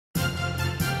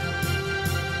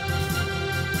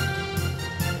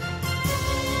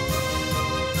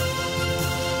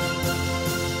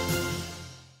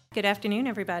Good afternoon,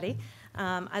 everybody.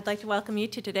 I'd like to welcome you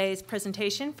to today's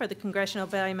presentation for the Congressional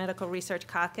Biomedical Research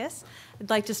Caucus. I'd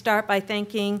like to start by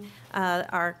thanking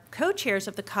our co-chairs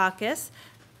of the caucus,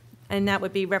 and that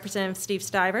would be Representative Steve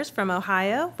Stivers from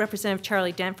Ohio, Representative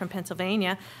Charlie Dent from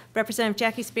Pennsylvania, Representative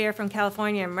Jackie Spear from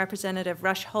California, and Representative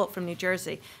Rush Holt from New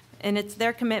Jersey. And it's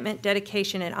their commitment,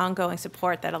 dedication, and ongoing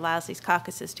support that allows these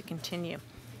caucuses to continue.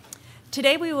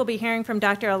 Today we will be hearing from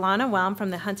Dr. Alana Welm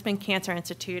from the Huntsman Cancer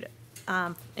Institute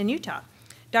in Utah.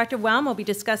 Dr. Welm will be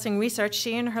discussing research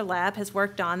she and her lab has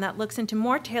worked on that looks into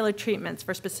more tailored treatments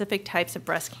for specific types of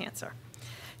breast cancer.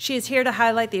 She is here to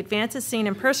highlight the advances seen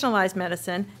in personalized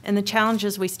medicine and the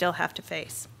challenges we still have to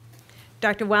face.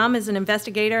 Dr. Welm is an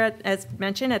investigator, as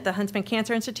mentioned, at the Huntsman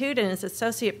Cancer Institute and is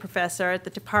associate professor at the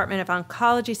Department of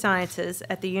Oncology Sciences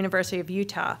at the University of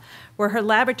Utah, where her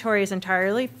laboratory is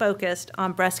entirely focused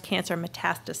on breast cancer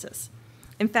metastasis.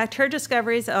 In fact, her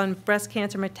discoveries on breast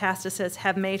cancer metastasis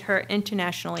have made her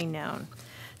internationally known.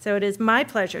 So it is my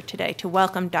pleasure today to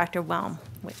welcome Dr. Welm.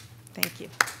 Thank you.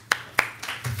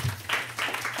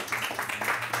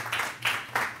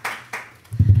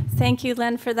 Thank you,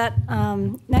 Lynn, for that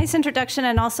nice introduction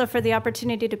and also for the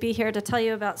opportunity to be here to tell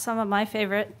you about some of my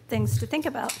favorite things to think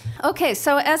about. Okay,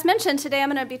 so as mentioned, today I'm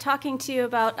going to be talking to you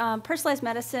about personalized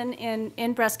medicine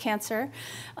in breast cancer.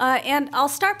 And I'll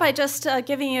start by just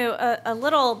giving you a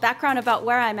little background about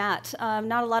where I'm at.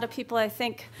 Not a lot of people, I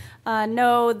think,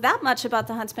 know that much about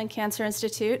the Huntsman Cancer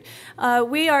Institute.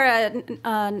 We are an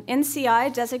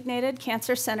NCI-designated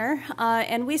cancer center,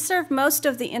 and we serve most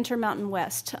of the Intermountain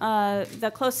West.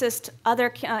 The closest other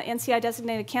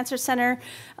NCI-designated cancer center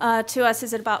to us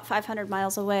is at about 500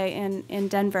 miles away in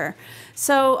Denver.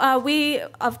 So we,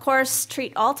 of course,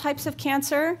 treat all types of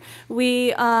cancer. We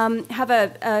have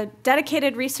a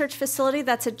dedicated research facility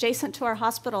that's adjacent to our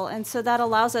hospital, and so that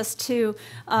allows us to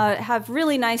have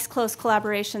really nice, close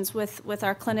collaborations with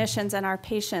our clinicians and our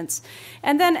patients.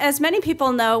 And then, as many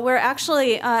people know, we're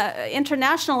actually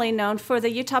internationally known for the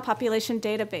Utah Population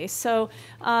Database. So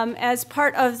as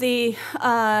part of the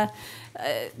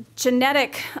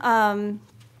genetic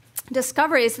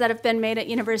discoveries that have been made at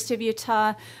University of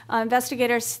Utah,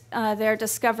 investigators there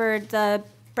discovered the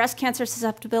breast cancer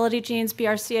susceptibility genes,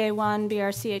 BRCA1,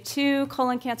 BRCA2,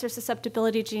 colon cancer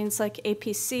susceptibility genes like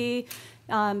APC,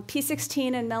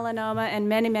 P16 and melanoma, and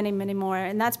many, many, many more.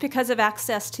 And that's because of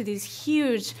access to these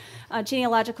huge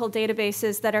genealogical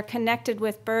databases that are connected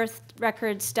with birth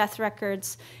records, death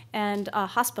records, and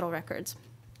hospital records.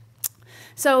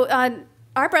 So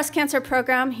our breast cancer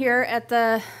program here at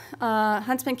the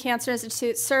Huntsman Cancer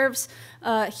Institute serves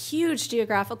a huge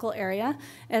geographical area,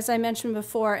 as I mentioned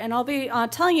before. And I'll be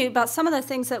telling you about some of the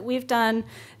things that we've done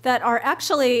that are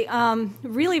actually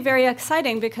really very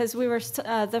exciting, because we were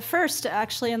the first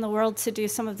actually in the world to do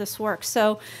some of this work.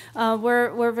 So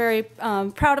we're very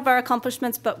proud of our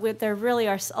accomplishments, but there really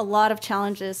are a lot of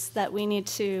challenges that we need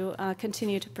to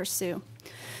continue to pursue.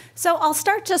 So I'll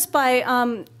start just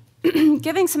by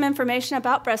giving some information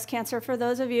about breast cancer for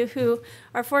those of you who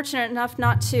are fortunate enough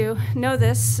not to know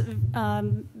this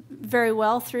very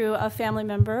well through a family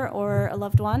member or a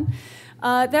loved one.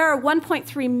 There are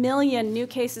 1.3 million new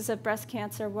cases of breast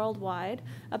cancer worldwide,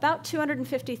 about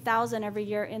 250,000 every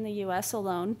year in the US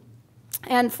alone,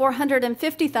 and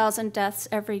 450,000 deaths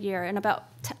every year, and about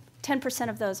 10%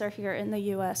 of those are here in the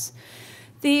US.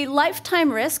 The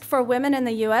lifetime risk for women in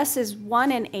the U.S. is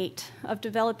 1 in 8 of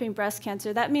developing breast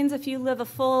cancer. That means if you live a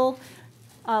full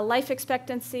life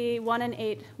expectancy, 1 in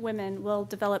 8 women will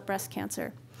develop breast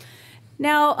cancer.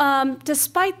 Now,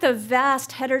 despite the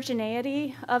vast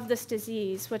heterogeneity of this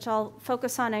disease, which I'll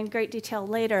focus on in great detail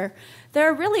later, there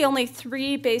are really only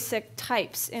 3 basic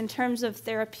types in terms of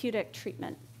therapeutic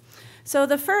treatment. So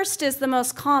the first is the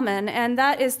most common, and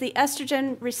that is the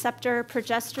estrogen receptor,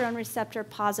 progesterone receptor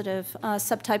positive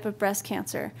subtype of breast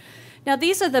cancer. Now,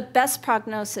 these are the best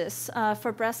prognosis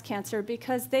for breast cancer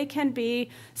because they can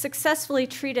be successfully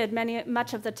treated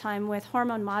much of the time with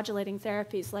hormone modulating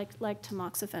therapies like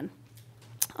tamoxifen.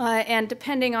 And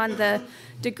depending on the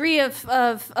degree of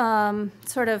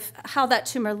sort of how that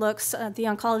tumor looks, the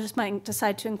oncologist might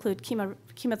decide to include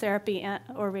chemotherapy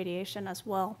or radiation as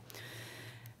well.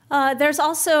 There's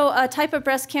also a type of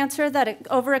breast cancer that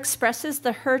overexpresses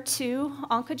the HER2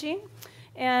 oncogene.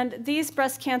 And these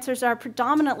breast cancers are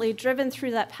predominantly driven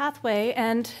through that pathway.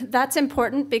 And that's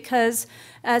important because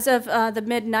as of the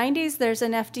mid-90s, there's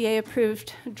an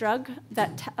FDA-approved drug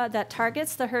that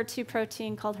targets the HER2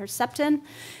 protein called Herceptin.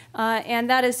 And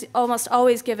that is almost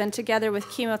always given together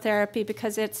with chemotherapy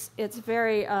because it's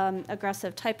very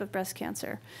aggressive type of breast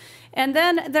cancer. And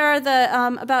then there are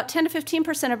the about 10 to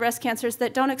 15% of breast cancers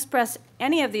that don't express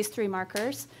any of these 3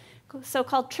 markers,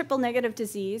 so-called triple-negative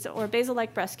disease or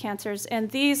basal-like breast cancers, and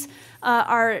these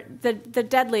are the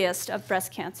deadliest of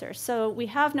breast cancers. So we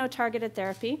have no targeted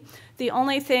therapy. The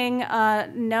only thing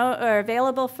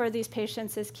available for these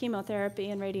patients is chemotherapy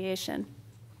and radiation.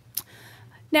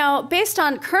 Now, based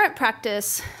on current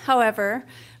practice, however,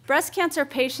 breast cancer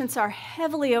patients are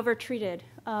heavily overtreated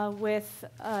with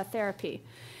therapy.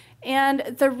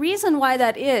 And the reason why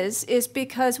that is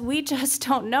because we just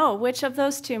don't know which of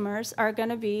those tumors are going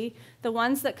to be the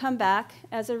ones that come back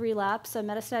as a relapse, a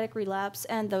metastatic relapse,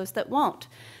 and those that won't.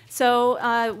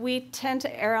 So we tend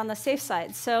to err on the safe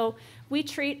side. So we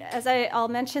treat, as I'll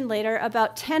mention later,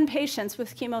 about 10 patients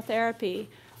with chemotherapy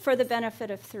for the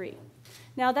benefit of 3.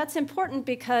 Now, that's important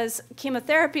because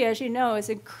chemotherapy, as you know, is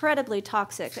incredibly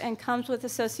toxic and comes with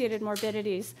associated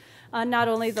morbidities, not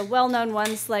only the well-known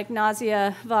ones like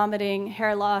nausea, vomiting,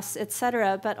 hair loss, et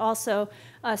cetera, but also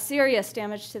serious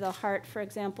damage to the heart, for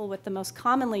example, with the most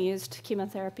commonly used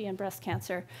chemotherapy in breast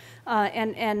cancer.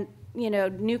 And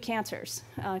new cancers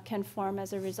can form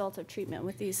as a result of treatment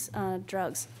with these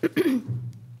drugs.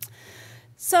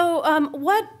 So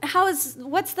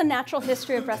what's the natural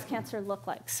history of breast cancer look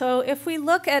like? So if we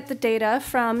look at the data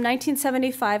from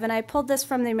 1975, and I pulled this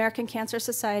from the American Cancer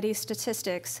Society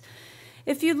statistics,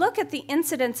 if you look at the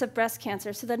incidence of breast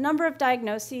cancer, so the number of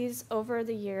diagnoses over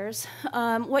the years,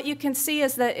 what you can see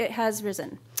is that it has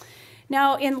risen.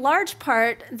 Now, in large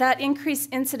part, that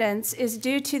increased incidence is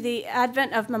due to the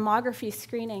advent of mammography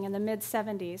screening in the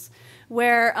mid-70s,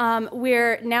 where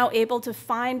we're now able to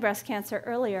find breast cancer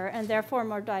earlier, and therefore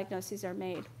more diagnoses are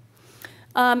made.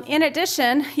 In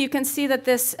addition, you can see that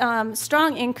this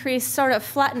strong increase sort of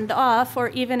flattened off, or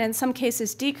even in some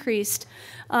cases decreased,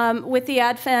 with the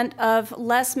advent of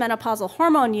less menopausal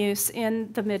hormone use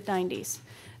in the mid-90s,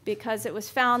 because it was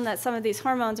found that some of these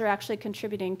hormones are actually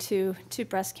contributing to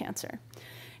breast cancer.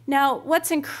 Now,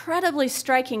 what's incredibly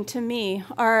striking to me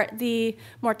are the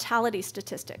mortality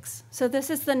statistics. So this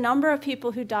is the number of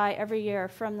people who die every year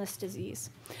from this disease.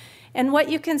 And what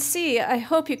you can see, I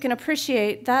hope you can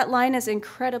appreciate, that line is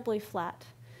incredibly flat.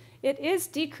 It is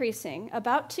decreasing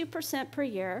about 2% per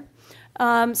year.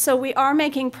 So we are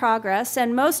making progress,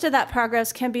 and most of that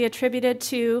progress can be attributed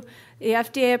to the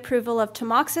FDA approval of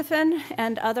tamoxifen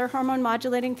and other hormone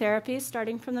modulating therapies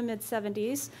starting from the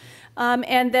mid-70s.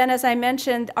 And then, as I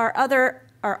mentioned, our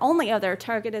only other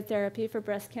targeted therapy for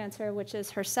breast cancer, which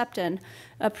is Herceptin,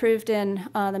 approved in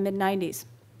the mid-90s.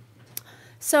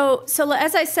 So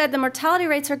as I said, the mortality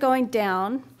rates are going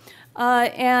down.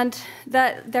 And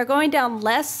that they're going down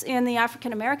less in the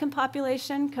African American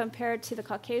population compared to the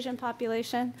Caucasian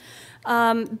population,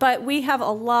 but we have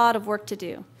a lot of work to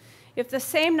do. If the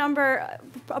same number,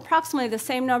 approximately the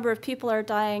same number of people are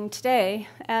dying today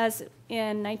as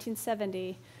in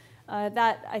 1970,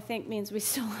 that I think means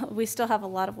we still have a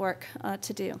lot of work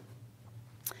to do.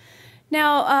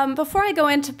 Now, before I go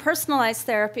into personalized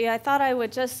therapy, I thought I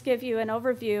would just give you an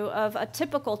overview of a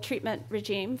typical treatment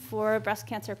regime for a breast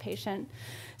cancer patient.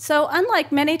 So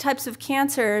unlike many types of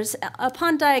cancers,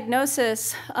 upon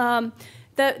diagnosis,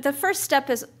 the first step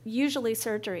is usually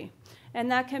surgery. And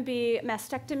that can be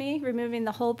mastectomy, removing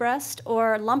the whole breast,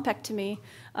 or lumpectomy,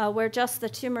 where just the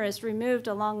tumor is removed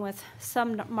along with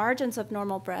some margins of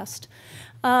normal breast.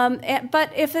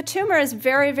 But if the tumor is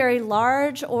very, very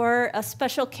large, or a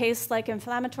special case like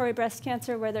inflammatory breast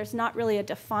cancer where there's not really a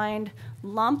defined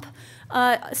lump,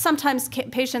 sometimes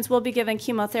patients will be given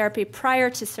chemotherapy prior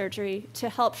to surgery to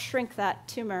help shrink that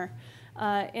tumor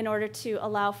in order to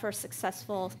allow for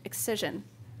successful excision.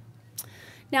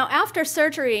 Now, after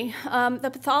surgery, the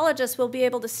pathologist will be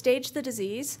able to stage the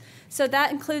disease. So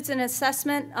that includes an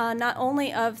assessment not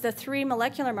only of the 3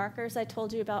 molecular markers I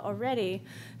told you about already,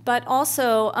 but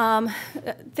also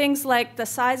things like the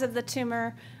size of the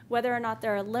tumor, whether or not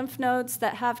there are lymph nodes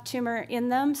that have tumor in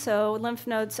them. So lymph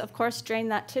nodes, of course, drain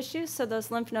that tissue, so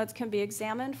those lymph nodes can be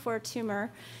examined for a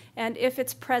tumor. And if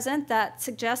it's present, that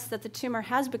suggests that the tumor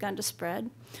has begun to spread.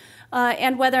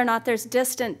 And whether or not there's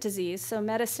distant disease, so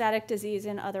metastatic disease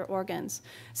in other organs.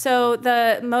 So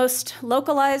the most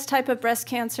localized type of breast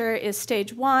cancer is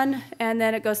stage 1, and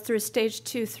then it goes through stage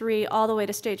 2, 3, all the way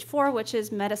to stage 4, which is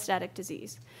metastatic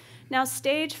disease. Now,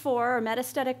 stage 4, or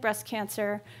metastatic breast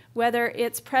cancer, whether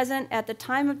it's present at the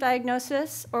time of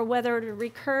diagnosis or whether it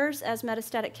recurs as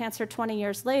metastatic cancer 20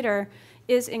 years later,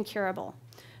 is incurable.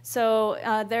 So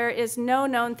there is no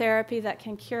known therapy that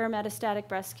can cure metastatic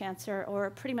breast cancer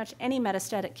or pretty much any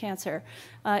metastatic cancer.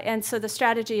 And so the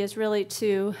strategy is really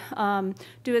to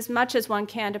do as much as one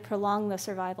can to prolong the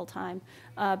survival time,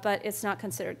 but it's not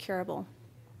considered curable.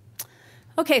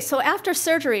 Okay, so after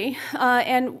surgery,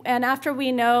 and after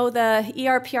we know the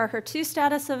ER/PR/HER2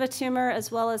 status of a tumor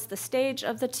as well as the stage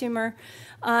of the tumor,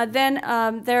 then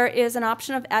there is an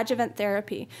option of adjuvant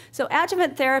therapy. So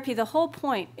adjuvant therapy, the whole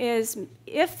point is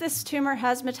if this tumor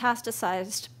has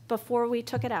metastasized before we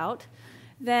took it out,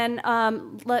 then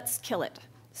let's kill it.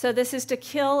 So this is to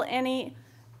kill any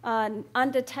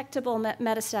undetectable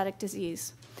metastatic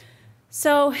disease.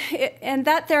 So, and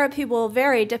that therapy will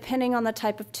vary depending on the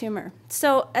type of tumor.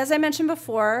 So, as I mentioned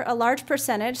before, a large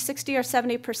percentage, 60 or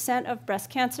 70% of breast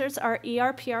cancers are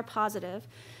ER/PR positive.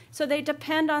 So they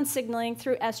depend on signaling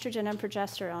through estrogen and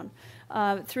progesterone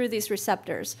through these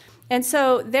receptors. And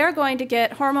so they're going to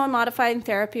get hormone-modifying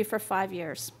therapy for 5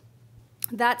 years.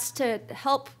 That's to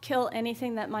help kill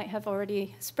anything that might have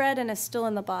already spread and is still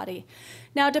in the body.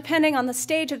 Now, depending on the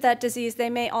stage of that disease, they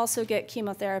may also get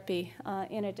chemotherapy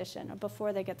in addition,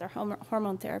 before they get their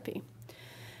hormone therapy.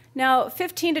 Now,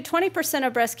 15 to 20%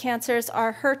 of breast cancers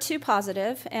are HER2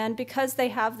 positive, and because they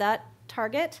have that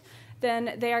target,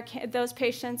 then those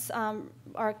patients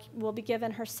will be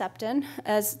given Herceptin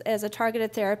as a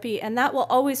targeted therapy, and that will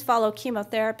always follow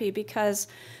chemotherapy because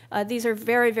these are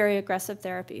very, very aggressive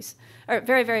therapies, or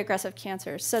very, very aggressive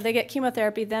cancers. So they get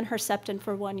chemotherapy, then Herceptin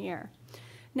for 1 year.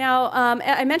 Now,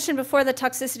 I mentioned before the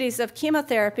toxicities of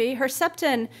chemotherapy.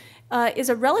 Herceptin is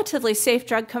a relatively safe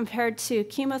drug compared to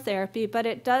chemotherapy, but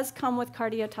it does come with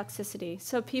cardiotoxicity.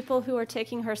 So people who are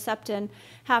taking Herceptin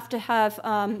have to have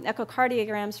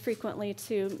echocardiograms frequently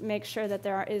to make sure that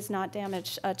there is not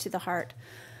damage to the heart.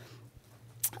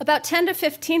 About 10 to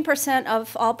 15%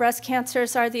 of all breast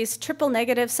cancers are these triple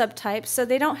negative subtypes, so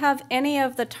they don't have any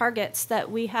of the targets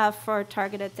that we have for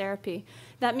targeted therapy.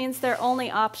 That means their only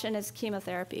option is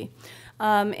chemotherapy.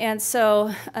 And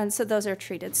so those are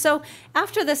treated. So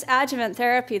after this adjuvant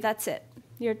therapy, that's it.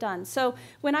 You're done. So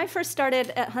when I first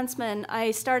started at Huntsman, I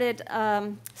started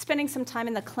spending some time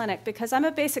in the clinic because I'm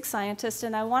a basic scientist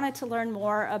and I wanted to learn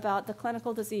more about the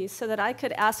clinical disease so that I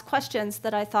could ask questions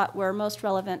that I thought were most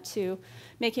relevant to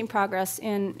making progress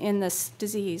in this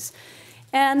disease.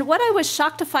 And what I was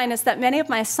shocked to find is that many of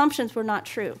my assumptions were not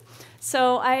true.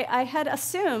 So I had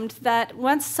assumed that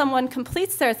once someone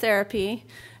completes their therapy,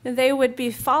 they would be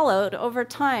followed over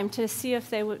time to see if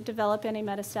they would develop any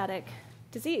metastatic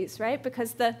disease, right?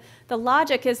 Because the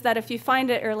logic is that if you find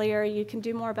it earlier, you can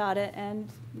do more about it and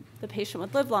the patient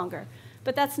would live longer.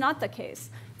 But that's not the case.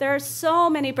 There are so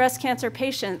many breast cancer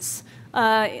patients,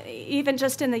 even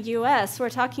just in the US, we're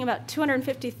talking about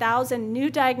 250,000 new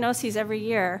diagnoses every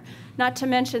year, not to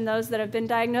mention those that have been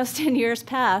diagnosed in years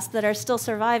past that are still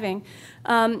surviving.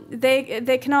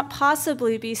 They cannot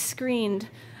possibly be screened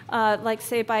like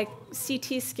say by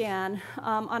CT scan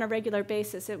on a regular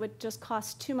basis. It would just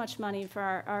cost too much money for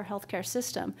our healthcare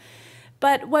system.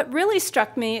 But what really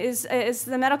struck me is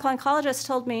the medical oncologist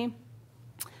told me,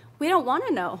 we don't want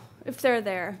to know if they're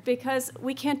there because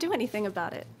we can't do anything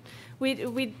about it.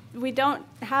 We don't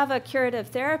have a curative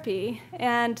therapy,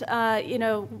 and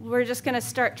we're just going to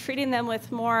start treating them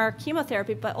with more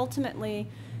chemotherapy, but ultimately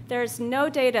there's no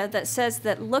data that says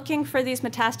that looking for these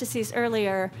metastases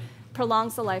earlier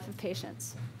prolongs the life of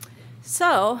patients.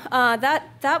 So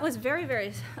that was very,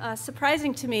 very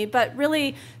surprising to me, but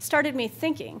really started me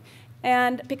thinking.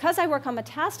 And because I work on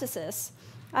metastasis,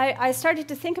 I started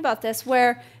to think about this,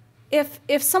 where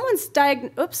if someone's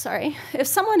if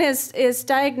someone is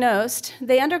diagnosed,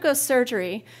 they undergo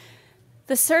surgery,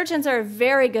 the surgeons are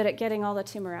very good at getting all the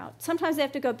tumor out. Sometimes they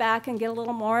have to go back and get a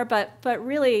little more, but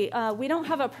really we don't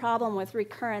have a problem with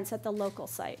recurrence at the local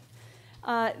site.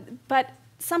 But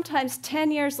sometimes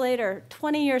 10 years later,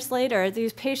 20 years later,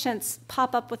 these patients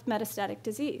pop up with metastatic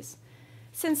disease.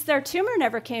 Since their tumor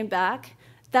never came back,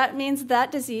 that means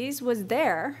that disease was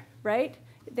there, right?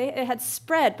 It had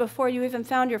spread before you even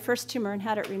found your first tumor and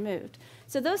had it removed.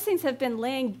 So those things have been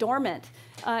laying dormant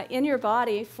in your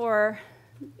body for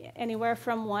anywhere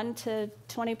from 1 to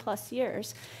 20 plus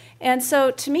years. And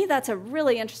so to me, that's a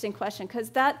really interesting question,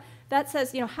 because that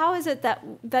says, how is it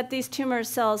that these tumor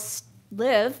cells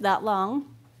live that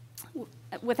long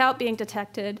without being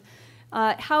detected?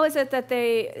 How is it that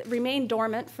they remain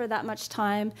dormant for that much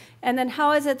time? And then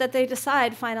how is it that they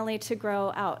decide finally to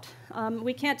grow out?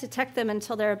 We can't detect them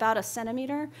until they're about 1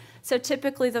 centimeter. So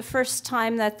typically the first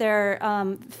time that they're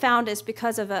found is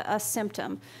because of a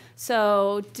symptom.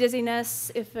 So dizziness,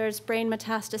 if there's brain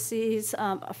metastases,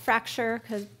 a fracture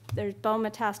because there's bone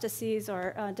metastases,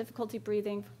 or difficulty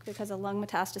breathing because of lung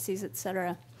metastases, et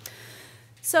cetera.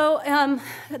 So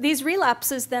these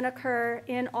relapses then occur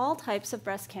in all types of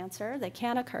breast cancer. They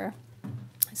can occur.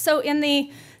 So in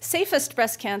the safest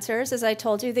breast cancers, as I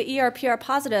told you, the ER/PR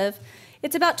positive,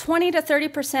 it's about 20 to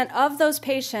 30% of those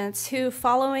patients who,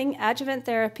 following adjuvant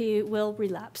therapy, will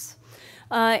relapse.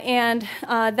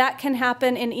 That can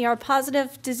happen in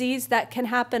ER-positive disease. That can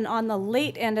happen on the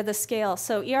late end of the scale.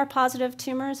 So ER-positive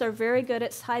tumors are very good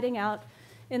at hiding out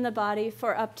in the body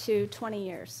for up to 20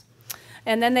 years.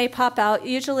 And then they pop out,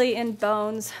 usually in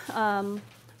bones,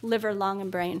 liver, lung,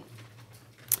 and brain.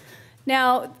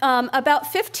 Now, about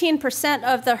 15%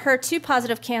 of the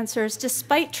HER2-positive cancers,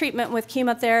 despite treatment with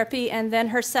chemotherapy and then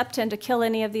Herceptin to kill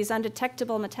any of these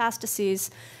undetectable metastases,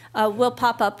 will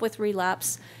pop up with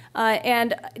relapse.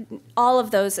 And all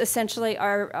of those essentially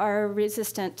are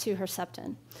resistant to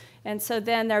Herceptin. And so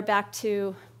then they're back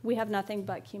to, we have nothing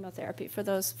but chemotherapy for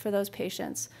those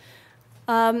patients.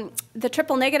 The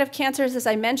triple-negative cancers, as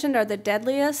I mentioned, are the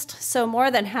deadliest. So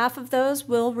more than half of those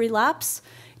will relapse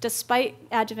despite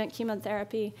adjuvant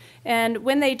chemotherapy. And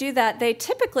when they do that, they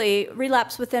typically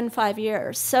relapse within 5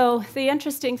 years. So the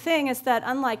interesting thing is that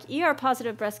unlike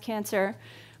ER-positive breast cancer,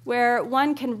 where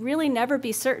one can really never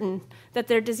be certain that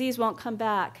their disease won't come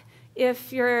back,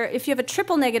 if you have a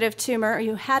triple-negative tumor, or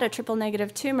you had a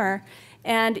triple-negative tumor,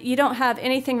 and you don't have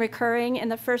anything recurring in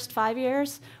the first 5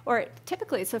 years, or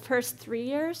typically it's the first 3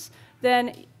 years,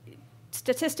 then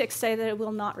statistics say that it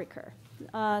will not recur.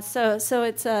 So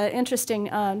it's an interesting,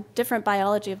 different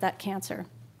biology of that cancer.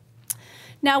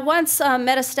 Now, once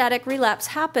metastatic relapse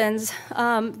happens,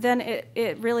 then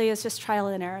it really is just trial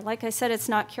and error. Like I said, it's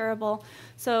not curable.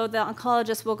 So the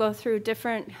oncologist will go through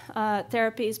different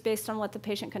therapies based on what the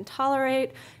patient can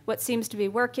tolerate, what seems to be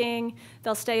working.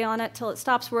 They'll stay on it till it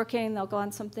stops working. They'll go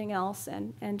on something else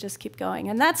and just keep going.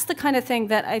 And that's the kind of thing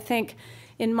that I think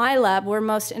in my lab we're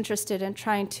most interested in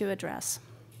trying to address.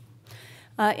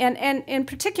 And in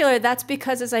particular, that's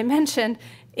because, as I mentioned,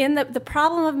 the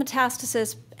problem of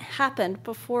metastasis happened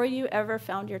before you ever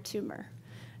found your tumor.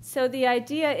 So the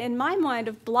idea, in my mind,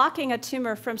 of blocking a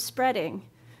tumor from spreading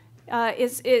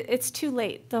it's too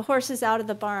late. The horse is out of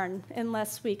the barn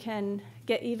unless we can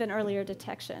get even earlier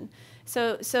detection.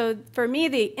 So for me,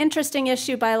 the interesting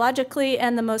issue biologically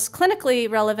and the most clinically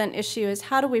relevant issue is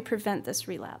how do we prevent this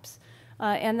relapse?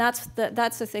 And that's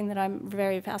the thing that I'm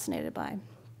very fascinated by.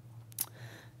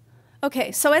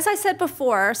 Okay, so as I said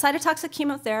before, cytotoxic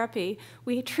chemotherapy,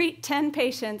 we treat 10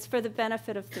 patients for the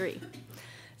benefit of 3.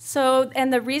 So,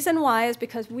 and the reason why is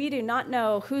because we do not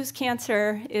know whose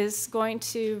cancer is going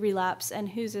to relapse and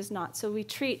whose is not. So we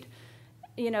treat,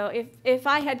 if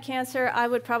I had cancer, I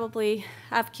would probably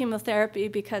have chemotherapy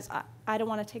because I don't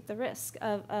want to take the risk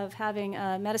of having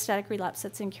a metastatic relapse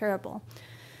that's incurable.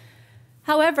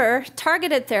 However,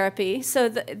 targeted therapy, so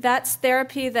that's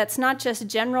therapy that's not just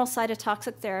general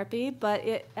cytotoxic therapy, but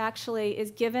it actually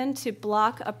is given to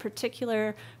block a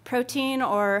particular protein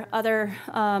or other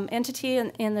entity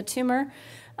in the tumor,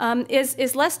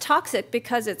 is less toxic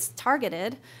because it's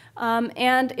targeted,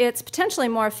 and it's potentially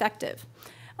more effective.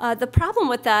 The problem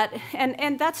with that,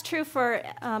 and that's true for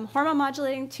hormone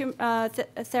modulating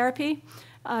therapy,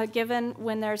 given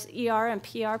when there's ER and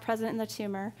PR present in the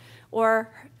tumor,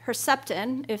 or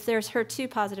Herceptin, if there's HER2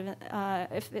 positive,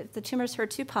 if the tumor is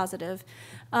HER2 positive,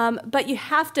 but you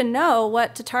have to know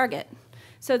what to target.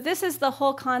 So this is the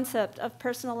whole concept of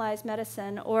personalized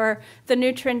medicine, or the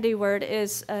new trendy word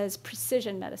is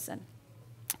precision medicine.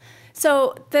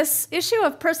 So this issue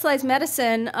of personalized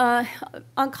medicine,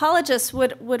 oncologists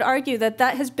would argue that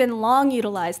has been long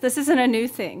utilized. This isn't a new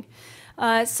thing.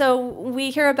 So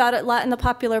we hear about it a lot in the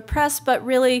popular press, but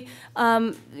really,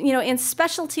 in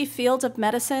specialty fields of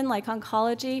medicine like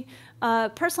oncology,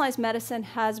 personalized medicine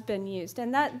has been used.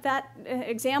 And that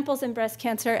examples in breast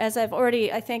cancer, as I've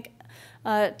already, I think,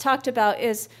 talked about,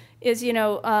 is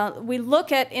we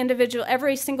look at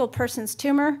every single person's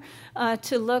tumor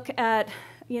to look at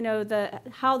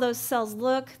how those cells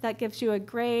look. That gives you a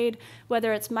grade.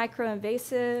 Whether it's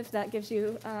microinvasive, that gives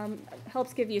you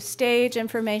helps give you stage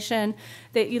information.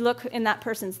 That you look in that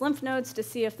person's lymph nodes to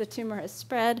see if the tumor has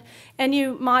spread, and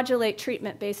you modulate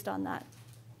treatment based on that.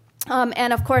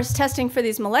 And of course, testing for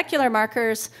these molecular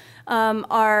markers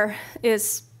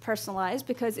is personalized,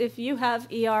 because if you have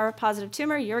ER positive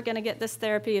tumor, you're going to get this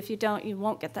therapy. If you don't, you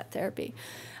won't get that therapy.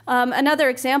 Another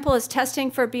example is testing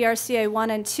for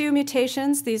BRCA1 and 2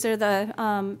 mutations. These are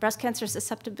the breast cancer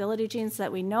susceptibility genes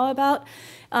that we know about.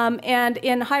 And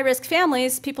in high-risk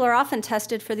families, people are often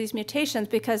tested for these mutations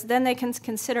because then they can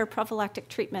consider prophylactic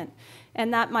treatment.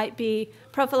 And that might be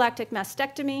prophylactic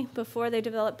mastectomy before they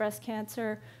develop breast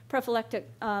cancer, prophylactic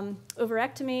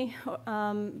ovarectomy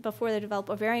before they develop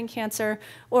ovarian cancer,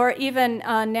 or even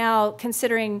now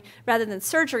considering, rather than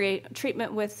surgery,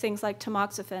 treatment with things like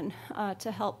tamoxifen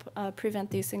to help prevent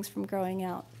these things from growing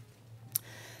out.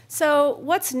 So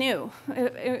what's new?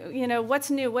 What's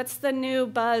new? What's the new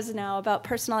buzz now about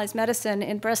personalized medicine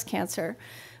in breast cancer?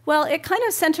 Well, it kind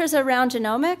of centers around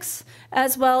genomics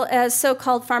as well as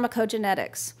so-called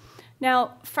pharmacogenetics.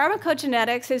 Now,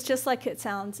 pharmacogenetics is just like it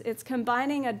sounds. It's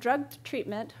combining a drug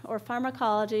treatment or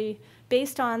pharmacology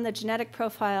based on the genetic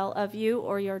profile of you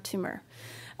or your tumor.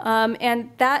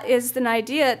 And that is an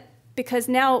idea because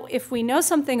now if we know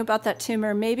something about that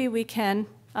tumor, maybe we can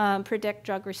predict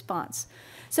drug response.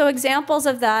 So examples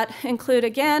of that include,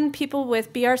 again, people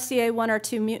with BRCA1 or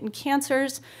 2 mutant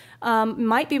cancers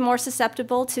might be more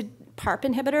susceptible to PARP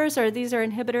inhibitors, or these are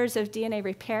inhibitors of DNA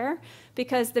repair,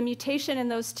 because the mutation in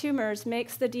those tumors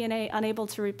makes the DNA unable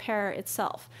to repair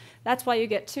itself. That's why you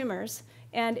get tumors.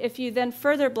 And if you then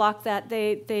further block that,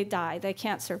 they die. They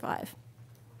can't survive.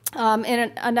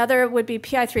 And another would be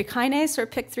PI3 kinase or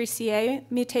PIK3CA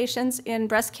mutations in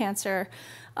breast cancer.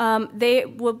 They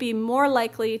will be more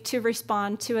likely to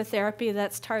respond to a therapy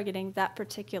that's targeting that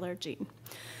particular gene.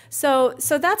 So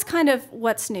that's kind of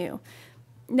what's new.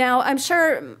 Now, I'm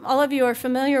sure all of you are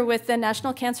familiar with the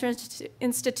National Cancer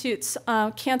Institute's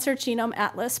Cancer Genome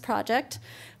Atlas project,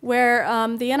 where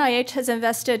the NIH has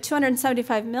invested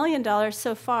 $275 million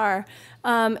so far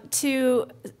to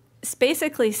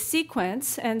basically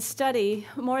sequence and study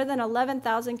more than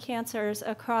 11,000 cancers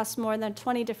across more than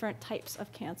 20 different types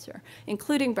of cancer,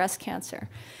 including breast cancer.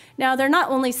 Now, they're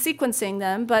not only sequencing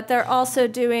them, but they're also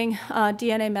doing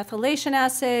DNA methylation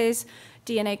assays,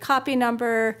 DNA copy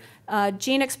number,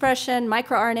 gene expression,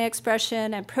 microRNA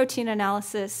expression, and protein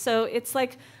analysis. So it's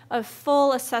like a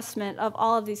full assessment of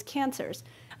all of these cancers.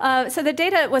 So the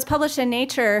data was published in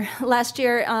Nature last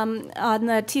year on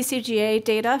the TCGA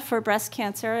data for breast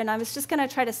cancer, and I was just going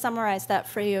to try to summarize that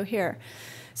for you here.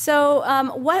 So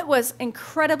what was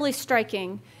incredibly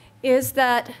striking is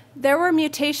that there were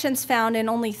mutations found in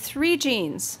only 3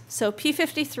 genes. So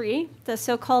P53, the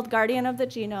so-called guardian of the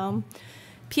genome,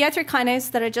 PI3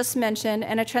 kinase that I just mentioned,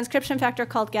 and a transcription factor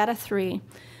called GATA3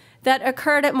 that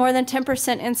occurred at more than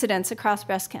 10% incidence across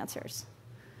breast cancers.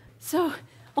 So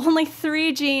only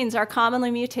 3 genes are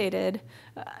commonly mutated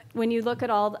when you look at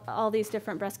all these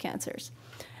different breast cancers.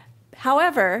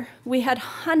 However, we had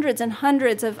hundreds and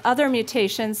hundreds of other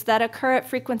mutations that occur at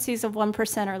frequencies of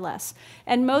 1% or less,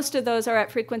 and most of those are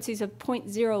at frequencies of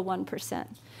 0.01%.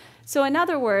 So in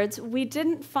other words, we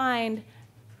didn't find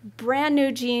brand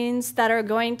new genes that are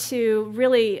going to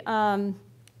really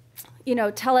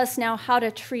tell us now how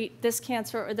to treat this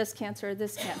cancer or this cancer or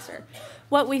this cancer.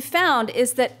 What we found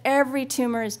is that every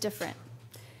tumor is different.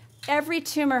 Every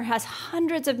tumor has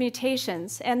hundreds of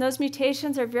mutations, and those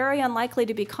mutations are very unlikely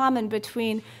to be common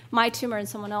between my tumor and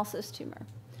someone else's tumor.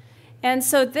 And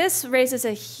so this raises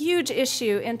a huge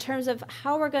issue in terms of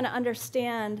how we're going to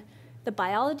understand the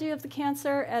biology of the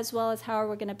cancer as well as how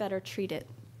we're going to better treat it.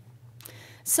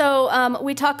 So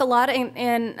we talk a lot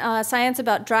in science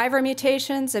about driver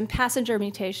mutations and passenger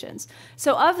mutations.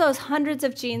 So of those hundreds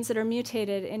of genes that are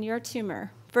mutated in your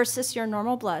tumor versus your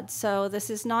normal blood, so this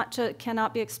is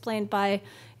cannot be explained by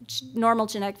normal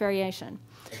genetic variation.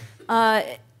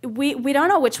 We don't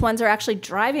know which ones are actually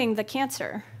driving the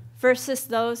cancer versus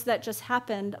those that just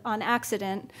happened on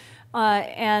accident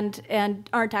and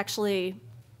aren't actually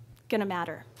going to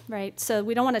matter. Right? So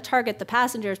we don't want to target the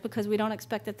passengers because we don't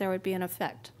expect that there would be an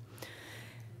effect.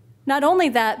 Not only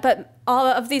that, but all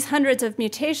of these hundreds of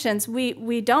mutations,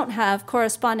 we don't have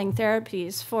corresponding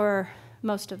therapies for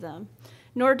most of them,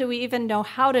 nor do we even know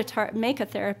how to make a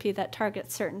therapy that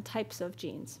targets certain types of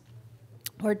genes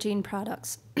or gene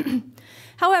products.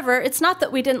 However, it's not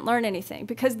that we didn't learn anything,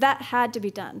 because that had to be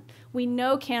done. We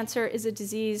know cancer is a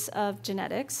disease of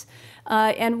genetics,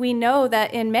 and we know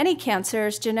that in many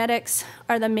cancers, genetics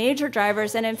are the major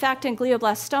drivers, and in fact, in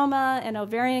glioblastoma and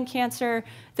ovarian cancer,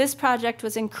 this project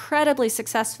was incredibly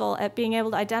successful at being able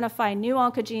to identify new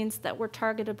oncogenes that were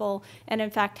targetable and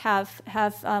in fact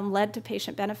have led to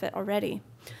patient benefit already.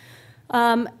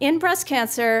 In breast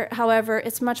cancer, however,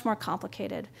 it's much more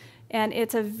complicated. And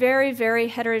it's a very, very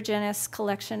heterogeneous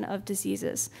collection of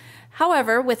diseases.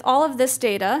 However, with all of this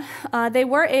data, they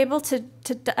were able to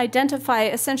identify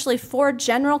essentially 4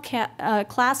 general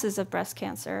classes of breast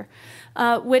cancer,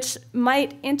 which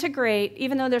might integrate,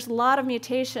 even though there's a lot of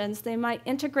mutations, they might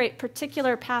integrate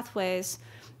particular pathways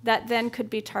that then could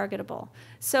be targetable.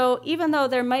 So even though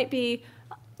there might be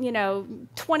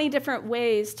 20 different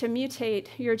ways to mutate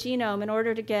your genome in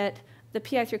order to get the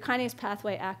PI3 kinase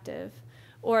pathway active,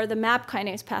 or the MAP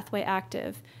kinase pathway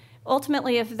active.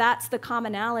 Ultimately, if that's the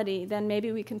commonality, then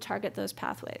maybe we can target those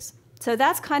pathways. So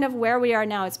that's kind of where we are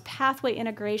now. It's pathway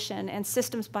integration and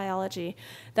systems biology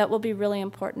that will be really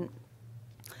important.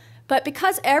 But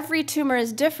because every tumor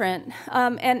is different,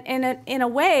 and in a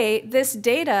way, this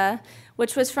data,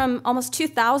 which was from almost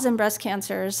 2,000 breast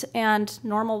cancers and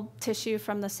normal tissue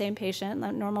from the same patient,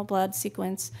 the normal blood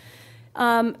sequence,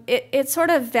 it sort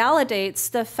of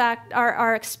validates the fact,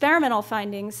 our experimental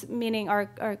findings, meaning our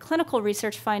clinical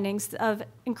research findings of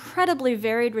incredibly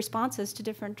varied responses to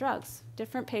different drugs.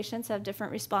 Different patients have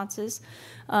different responses.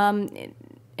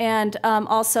 And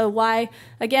also why,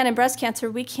 again, in breast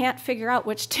cancer, we can't figure out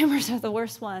which tumors are the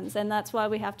worst ones, and that's why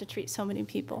we have to treat so many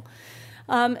people.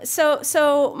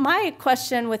 So my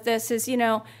question with this is,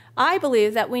 I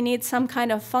believe that we need some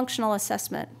kind of functional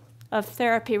assessment of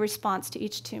therapy response to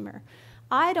each tumor.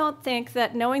 I don't think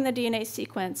that knowing the DNA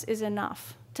sequence is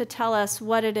enough to tell us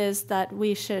what it is that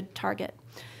we should target.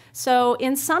 So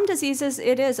in some diseases,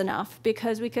 it is enough,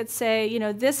 because we could say,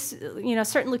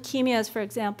 certain leukemias, for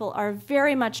example, are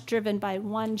very much driven by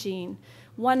one gene,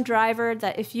 one driver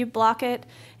that if you block it,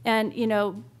 and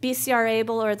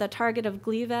BCR-ABL, or the target of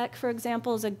Gleevec, for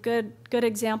example, is a good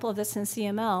example of this in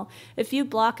CML. If you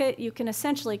block it, you can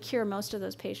essentially cure most of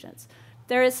those patients.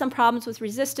 There is some problems with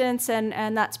resistance,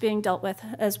 and that's being dealt with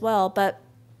as well. But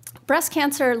breast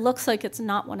cancer looks like it's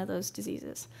not one of those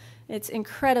diseases. It's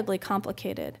incredibly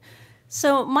complicated.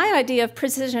 So my idea of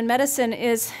precision medicine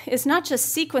is not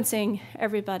just sequencing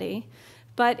everybody,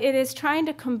 but it is trying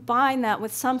to combine that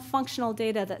with some functional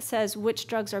data that says which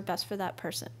drugs are best for that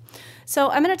person. So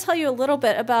I'm going to tell you a little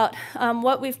bit about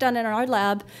what we've done in our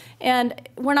lab, and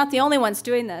we're not the only ones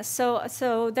doing this.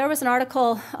 So there was an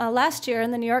article last year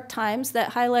in the New York Times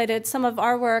that highlighted some of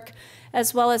our work,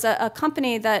 as well as a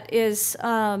company that is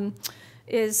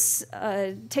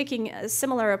taking a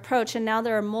similar approach, and now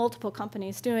there are multiple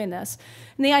companies doing this.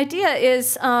 And the idea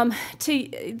is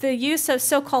the use of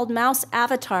so-called mouse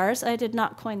avatars. I did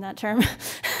not coin that term.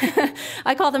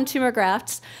 I call them tumor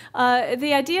grafts.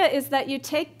 The idea is that you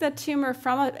take the tumor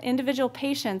from individual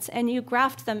patients and you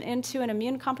graft them into an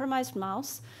immune-compromised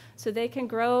mouse, so they can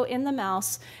grow in the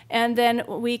mouse, and then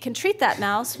we can treat that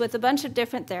mouse with a bunch of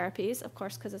different therapies, of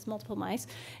course, because it's multiple mice,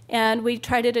 and we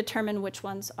try to determine which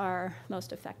ones are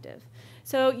most effective.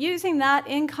 So using that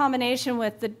in combination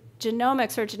with the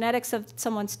genomics or genetics of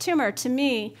someone's tumor, to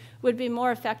me, would be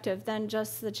more effective than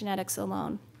just the genetics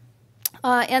alone.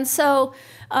 And so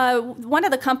one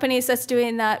of the companies that's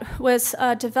doing that was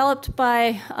developed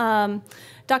by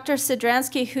Dr.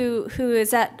 Sidransky, who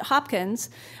is at Hopkins,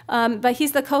 but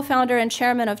he's the co-founder and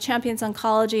chairman of Champions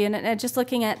Oncology, and just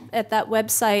looking at that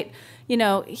website,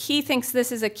 he thinks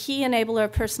this is a key enabler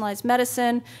of personalized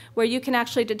medicine, where you can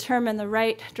actually determine the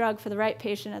right drug for the right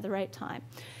patient at the right time.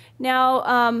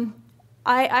 Now,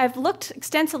 I've looked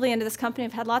extensively into this company.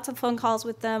 I've had lots of phone calls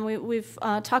with them. We've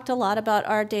talked a lot about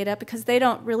our data, because they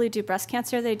don't really do breast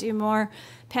cancer. They do more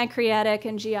pancreatic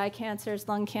and GI cancers,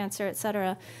 lung cancer, et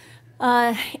cetera.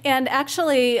 And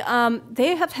actually,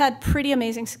 they have had pretty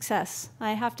amazing success,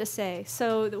 I have to say.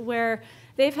 So where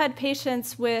they've had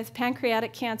patients with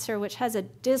pancreatic cancer, which has a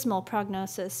dismal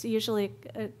prognosis, usually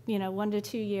 1 to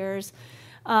 2 years,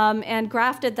 and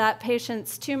grafted that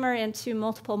patient's tumor into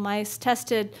multiple mice,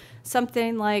 tested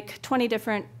something like 20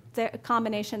 different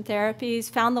combination therapies,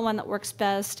 found the one that works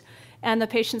best, and the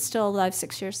patient's still alive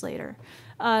 6 years later.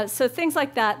 So things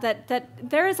like that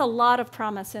there is a lot of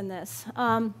promise in this.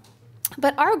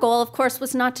 But our goal, of course,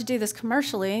 was not to do this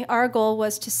commercially. Our goal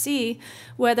was to see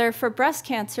whether for breast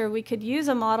cancer we could use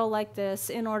a model like this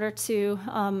in order to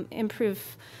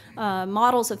improve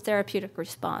models of therapeutic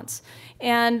response.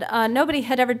 And nobody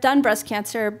had ever done breast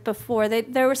cancer before.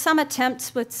 There were some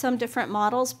attempts with some different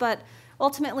models, but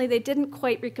ultimately they didn't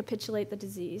quite recapitulate the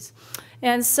disease.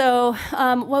 And so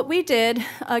what we did,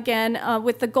 again,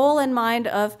 with the goal in mind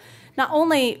of not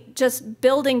only just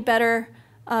building better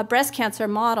breast cancer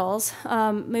models,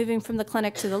 moving from the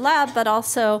clinic to the lab, but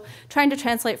also trying to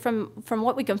translate from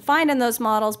what we can find in those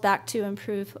models back to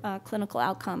improve clinical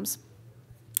outcomes.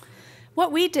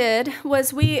 What we did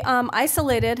was we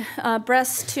isolated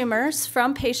breast tumors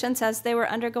from patients as they were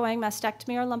undergoing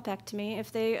mastectomy or lumpectomy, if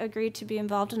they agreed to be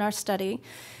involved in our study,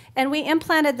 and we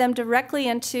implanted them directly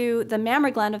into the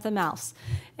mammary gland of the mouse.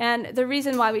 And the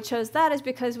reason why we chose that is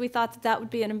because we thought that would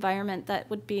be an environment that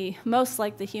would be most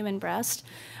like the human breast.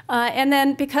 And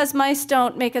then because mice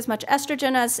don't make as much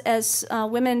estrogen as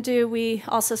women do, we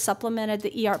also supplemented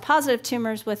the ER-positive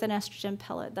tumors with an estrogen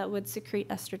pellet that would secrete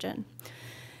estrogen.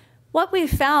 What we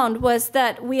found was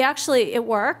that it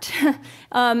worked,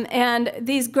 and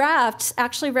these grafts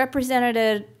actually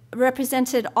represented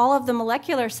represented all of the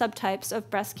molecular subtypes of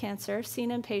breast cancer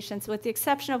seen in patients, with the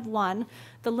exception of one,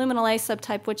 the luminal A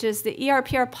subtype, which is the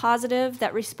ER/PR positive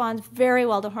that responds very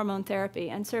well to hormone therapy,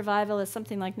 and survival is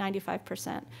something like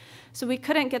 95%. So we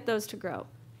couldn't get those to grow.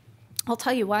 I'll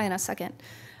tell you why in a second.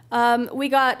 We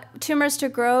got tumors to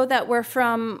grow that were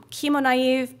from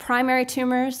chemo-naive primary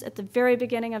tumors at the very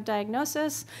beginning of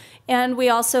diagnosis, and we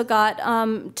also got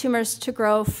tumors to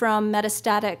grow from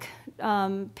metastatic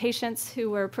patients who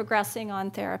were progressing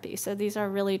on therapy. So these are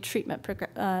really treatment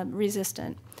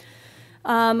resistant.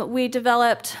 We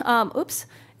developed,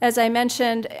 as I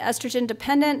mentioned,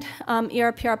 estrogen-dependent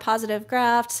ER/PR positive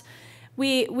grafts.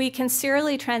 We can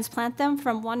serially transplant them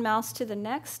from one mouse to the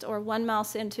next, or one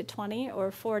mouse into 20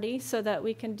 or 40, so that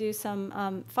we can do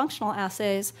some functional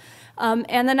assays.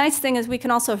 And the nice thing is we can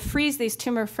also freeze these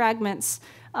tumor fragments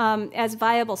as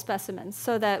viable specimens,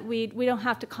 so that we don't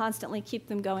have to constantly keep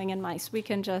them going in mice. We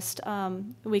can just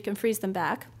we can freeze them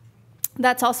back.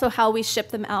 That's also how we ship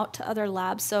them out to other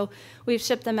labs. So we've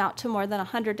shipped them out to more than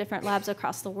 100 different labs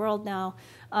across the world now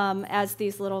as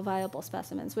these little viable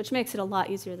specimens, which makes it a lot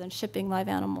easier than shipping live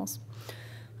animals.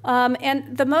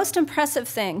 And the most impressive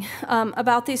thing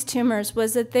about these tumors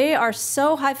was that they are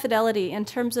so high fidelity in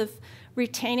terms of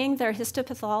retaining their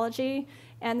histopathology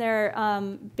and their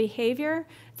behavior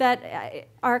that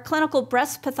our clinical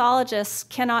breast pathologists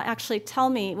cannot actually tell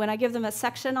me. When I give them a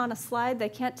section on a slide, they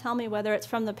can't tell me whether it's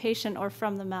from the patient or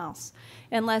from the mouse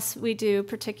unless we do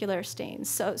particular stains.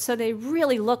 So they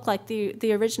really look like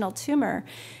the original tumor.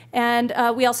 And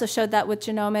we also showed that with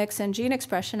genomics and gene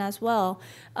expression as well.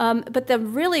 But the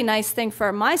really nice thing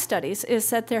for my studies is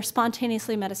that they're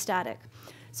spontaneously metastatic.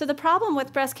 So the problem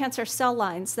with breast cancer cell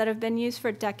lines that have been used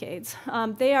for decades,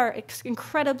 they are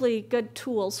incredibly good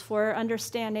tools for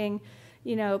understanding,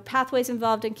 pathways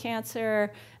involved in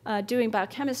cancer, doing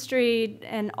biochemistry,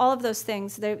 and all of those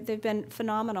things. They've been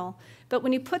phenomenal. But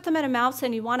when you put them in a mouse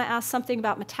and you want to ask something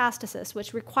about metastasis,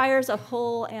 which requires a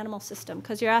whole animal system,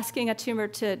 because you're asking a tumor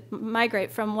to migrate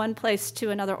from one place to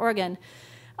another organ,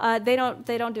 they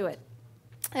don't do it.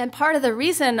 And part of the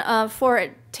reason for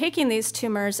taking these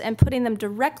tumors and putting them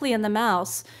directly in the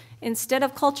mouse instead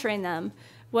of culturing them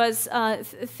was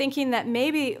thinking that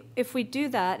maybe if we do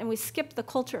that and we skip the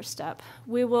culture step,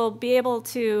 we will be able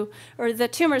to, or the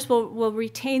tumors will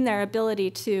retain their ability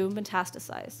to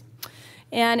metastasize.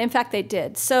 And in fact, they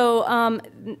did. So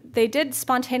they did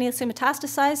spontaneously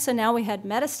metastasize, so now we had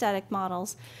metastatic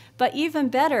models. But even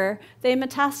better, they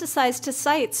metastasized to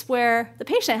sites where the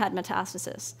patient had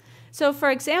metastasis. So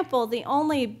for example, the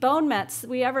only bone mets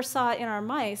we ever saw in our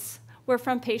mice were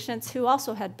from patients who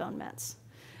also had bone mets.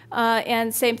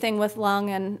 And same thing with lung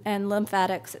and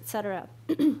lymphatics, et cetera.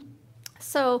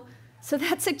 So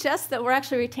that suggests that we're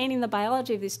actually retaining the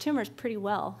biology of these tumors pretty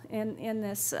well in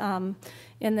this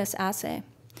assay.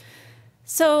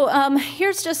 So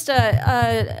here's just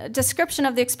a description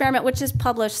of the experiment, which is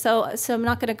published, so I'm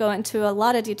not going to go into a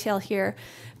lot of detail here.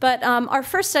 But our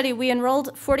first study, we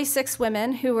enrolled 46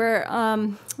 women who were,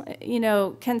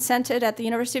 consented at the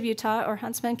University of Utah or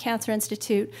Huntsman Cancer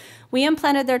Institute. We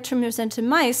implanted their tumors into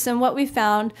mice, and what we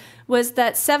found was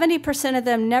that 70% of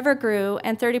them never grew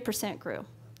and 30% grew.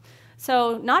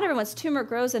 So not everyone's tumor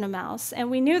grows in a mouse, and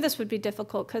we knew this would be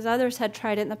difficult because others had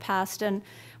tried it in the past, and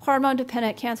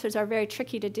hormone-dependent cancers are very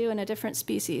tricky to do in a different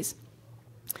species.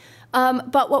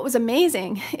 But what was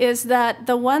amazing is that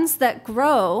the ones that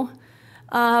grow,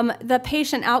 the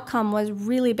patient outcome was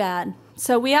really bad.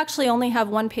 So we actually only have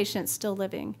one patient still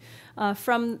living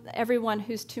from everyone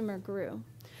whose tumor grew.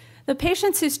 The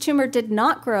patients whose tumor did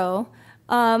not grow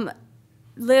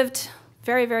lived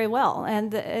very, very well,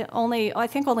 and I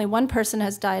think only one person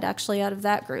has died actually out of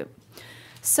that group.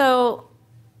 So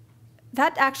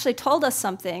that actually told us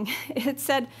something. It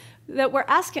said that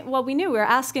we knew we were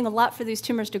asking a lot for these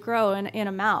tumors to grow in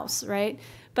a mouse, right?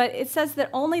 But it says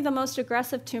that only the most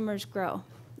aggressive tumors grow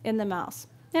in the mouse.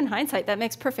 In hindsight, that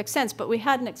makes perfect sense, but we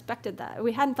hadn't expected that.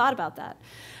 We hadn't thought about that.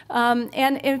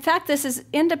 And in fact, this is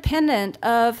independent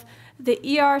of the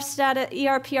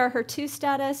ER/PR HER2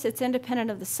 status. It's independent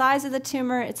of the size of the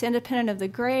tumor. It's independent of the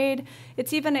grade.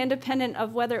 It's even independent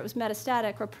of whether it was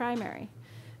metastatic or primary.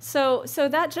 So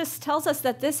that just tells us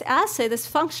that this assay, this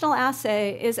functional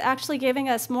assay, is actually giving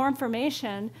us more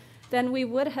information than we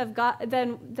would have got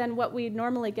than what we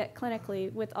normally get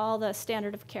clinically with all the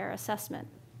standard of care assessment.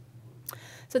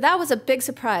 So that was a big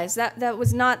surprise. That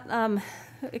was not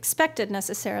expected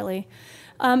necessarily.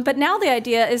 But now the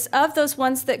idea is of those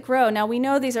ones that grow. Now we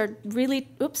know these are really,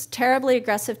 terribly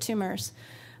aggressive tumors.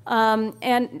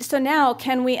 And so now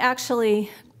can we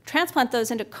actually transplant those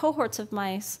into cohorts of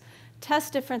mice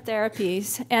test different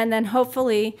therapies, and then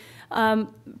hopefully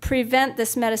prevent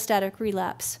this metastatic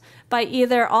relapse by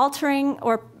either altering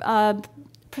or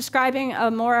prescribing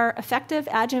a more effective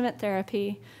adjuvant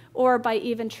therapy, or by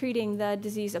even treating the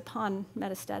disease upon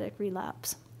metastatic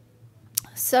relapse.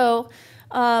 So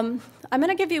I'm going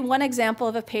to give you one example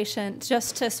of a patient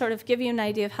just to sort of give you an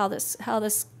idea of how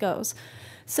this goes.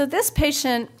 So this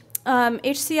patient,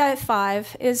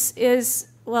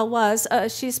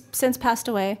 HCI5 she's since passed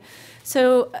away.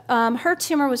 So her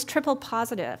tumor was triple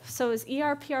positive. So it was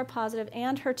ER/PR positive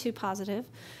and HER2 positive.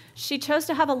 She chose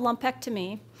to have a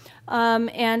lumpectomy,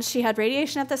 and she had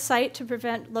radiation at the site to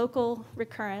prevent local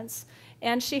recurrence.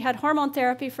 And she had hormone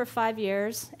therapy for 5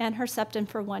 years and Herceptin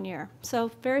for 1 year. So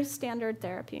very standard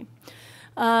therapy.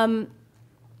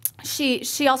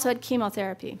 She also had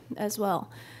chemotherapy as well.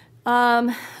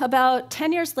 About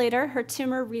 10 years later, her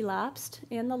tumor relapsed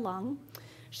in the lung.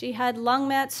 She had lung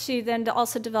mets. She then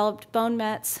also developed bone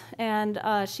mets, and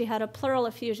she had a pleural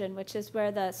effusion, which is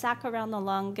where the sac around the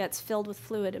lung gets filled with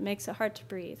fluid. It makes it hard to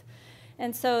breathe.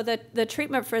 And so the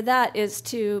treatment for that is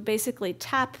to basically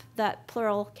tap that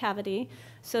pleural cavity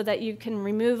so that you can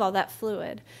remove all that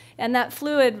fluid. And that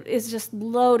fluid is just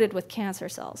loaded with cancer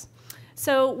cells.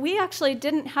 So we actually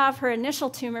didn't have her initial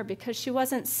tumor because she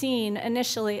wasn't seen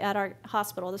initially at our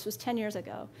hospital. This was 10 years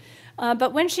ago.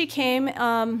 But when she came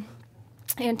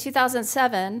in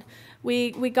 2007,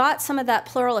 we got some of that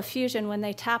pleural effusion when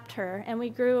they tapped her, and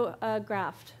we grew a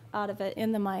graft out of it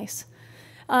in the mice.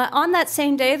 On that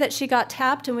same day that she got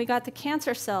tapped and we got the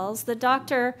cancer cells, the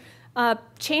doctor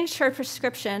changed her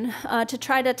prescription to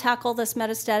try to tackle this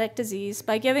metastatic disease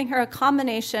by giving her a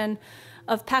combination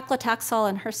of paclitaxel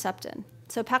and Herceptin.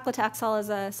 So paclitaxel is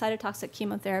a cytotoxic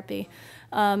chemotherapy,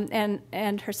 and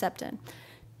Herceptin.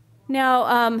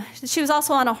 Now, she was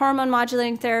also on a hormone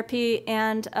modulating therapy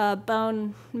and a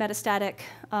bone metastatic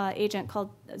agent called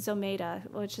Zometa,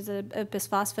 which is a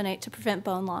bisphosphonate to prevent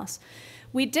bone loss.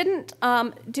 We didn't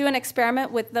do an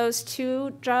experiment with those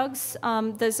two drugs,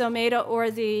 the Zometa or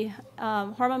the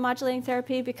hormone modulating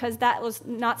therapy, because that was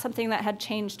not something that had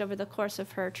changed over the course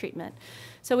of her treatment.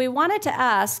 So we wanted to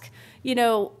ask,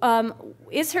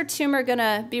 is her tumor going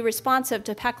to be responsive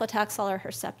to paclitaxel or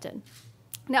Herceptin?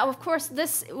 Now, of course,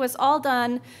 this was all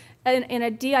done in a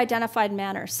de-identified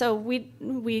manner. So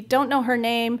we don't know her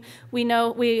name. We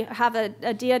know we have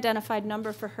a de-identified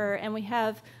number for her, and we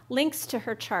have links to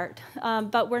her chart.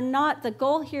 But the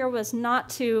goal here was not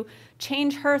to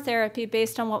change her therapy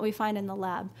based on what we find in the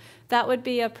lab. That would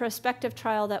be a prospective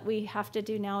trial that we have to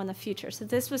do now in the future. So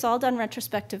this was all done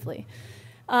retrospectively.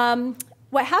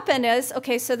 What happened is,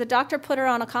 so the doctor put her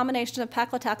on a combination of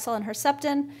paclitaxel and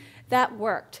Herceptin. That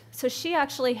worked. So she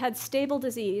actually had stable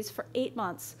disease for 8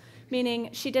 months, meaning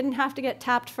she didn't have to get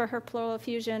tapped for her pleural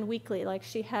effusion weekly like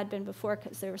she had been before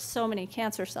because there were so many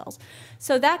cancer cells.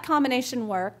 So that combination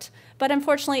worked, but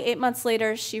unfortunately 8 months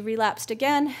later she relapsed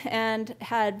again and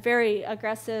had very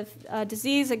aggressive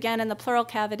disease again in the pleural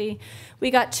cavity. We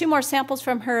got 2 more samples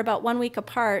from her about 1 week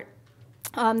apart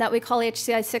that we call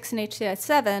HCI6 and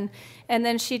HCI7, and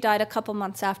then she died a couple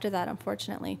months after that,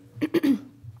 unfortunately.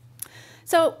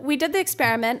 So we did the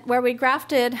experiment where we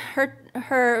grafted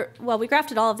we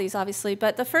grafted all of these, obviously,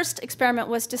 but the first experiment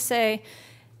was to say,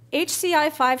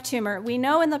 HCI5 tumor, we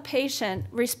know in the patient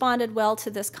responded well to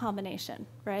this combination,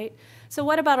 right? So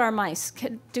what about our mice?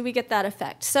 Do we get that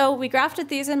effect? So we grafted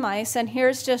these in mice, and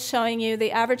here's just showing you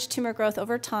the average tumor growth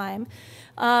over time.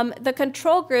 The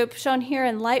control group, shown here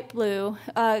in light blue,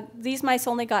 these mice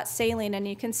only got saline, and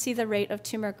you can see the rate of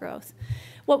tumor growth.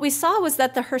 What we saw was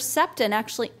that the Herceptin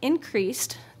actually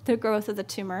increased the growth of the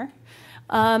tumor,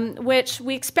 which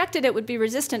we expected it would be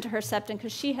resistant to Herceptin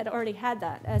because she had already had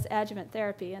that as adjuvant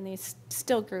therapy, and these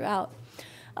still grew out.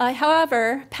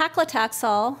 However,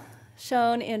 paclitaxel,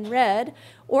 shown in red,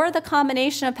 or the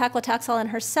combination of paclitaxel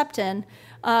and Herceptin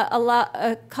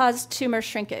caused tumor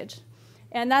shrinkage.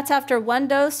 And that's after 1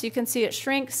 dose. You can see it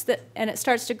shrinks, and it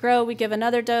starts to grow. We give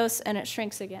another dose, and it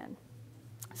shrinks again.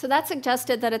 So that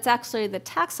suggested that it's actually the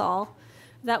Taxol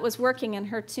that was working in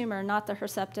her tumor, not the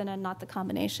Herceptin and not the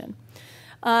combination.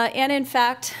 And in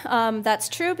fact, that's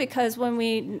true because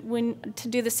to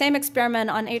do the same experiment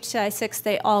on HCI6,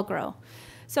 they all grow.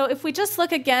 So if we just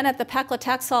look again at the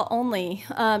paclitaxel only,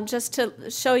 just to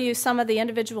show you some of the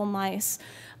individual mice.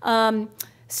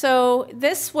 So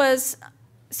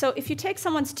if you take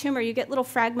someone's tumor, you get little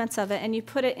fragments of it, and you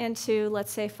put it into,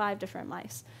 let's say, 5 different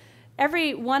mice.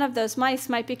 Every one of those mice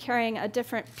might be carrying a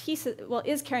different piece,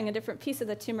 is carrying a different piece of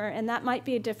the tumor, and that might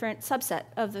be a different subset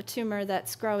of the tumor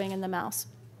that's growing in the mouse.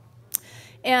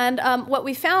 And what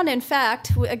we found, in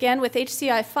fact, again with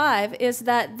HCI5, is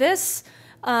that this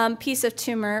piece of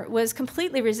tumor was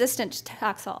completely resistant to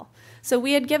Taxol. So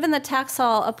we had given the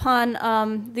Taxol upon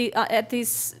at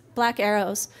these black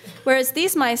arrows, whereas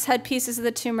these mice had pieces of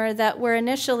the tumor that were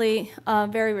initially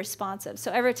very responsive.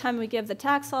 So every time we give the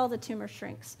Taxol, the tumor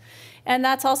shrinks. And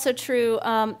that's also true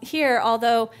here,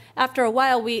 although after a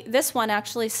while, this one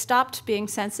actually stopped being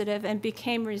sensitive and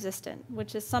became resistant,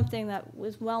 which is something that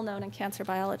was well known in cancer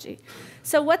biology.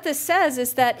 So what this says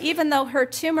is that even though her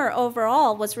tumor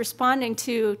overall was responding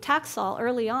to Taxol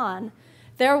early on,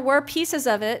 there were pieces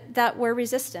of it that were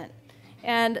resistant.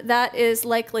 And that is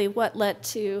likely what led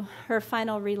to her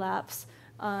final relapse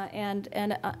and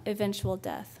eventual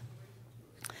death.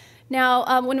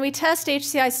 Now, when we test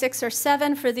HCI 6 or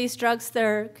 7 for these drugs,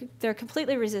 they're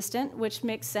completely resistant, which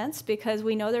makes sense because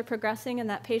we know they're progressing in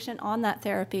that patient on that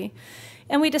therapy.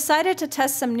 And we decided to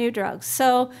test some new drugs.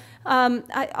 So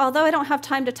although I don't have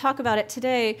time to talk about it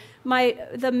today,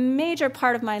 the major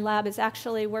part of my lab is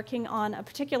actually working on a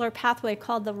particular pathway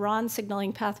called the RON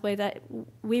signaling pathway that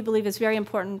we believe is very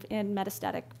important in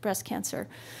metastatic breast cancer.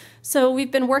 So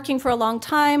we've been working for a long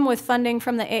time with funding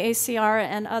from the AACR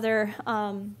and other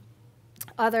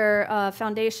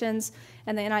foundations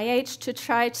and the NIH to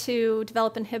try to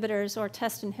develop inhibitors or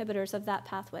test inhibitors of that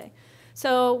pathway.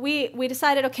 So we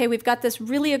decided, okay, we've got this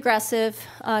really aggressive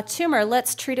tumor.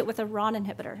 Let's treat it with a RON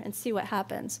inhibitor and see what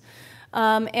happens.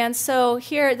 And so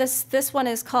here, this one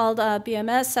is called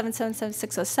BMS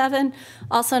 777607,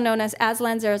 also known as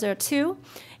Aslan 002.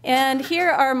 And here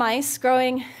are mice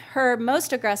growing her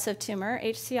most aggressive tumor,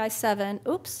 HCI7.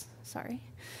 Oops, sorry.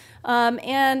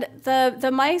 And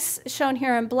the mice shown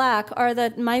here in black are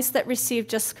the mice that received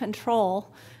just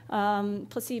control,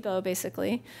 placebo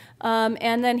basically.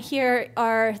 And then here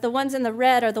are the ones in the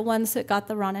red are the ones that got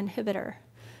the RON inhibitor.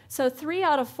 So 3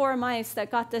 out of 4 mice that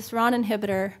got this RON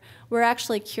inhibitor were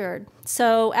actually cured.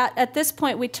 So at this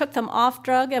point, we took them off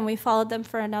drug and we followed them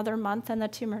for another month and the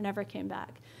tumor never came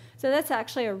back. So that's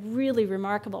actually a really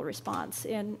remarkable response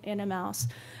in a mouse.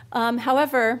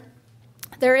 However,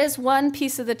 there is one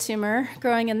piece of the tumor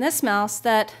growing in this mouse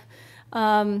that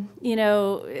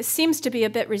seems to be a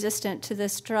bit resistant to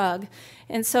this drug.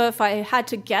 And so if I had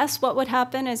to guess what would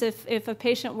happen is if a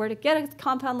patient were to get a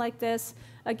compound like this,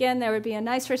 again, there would be a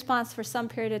nice response for some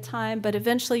period of time, but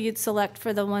eventually you'd select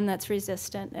for the one that's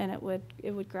resistant and it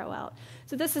would grow out.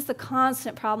 So this is the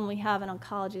constant problem we have in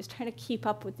oncology, is trying to keep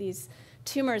up with these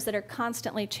tumors that are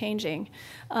constantly changing.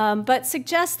 But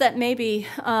suggests that maybe,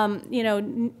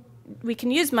 we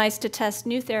can use mice to test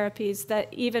new therapies that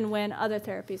even when other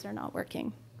therapies are not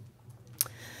working.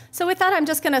 So with that, I'm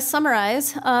just going to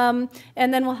summarize, and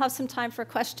then we'll have some time for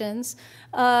questions.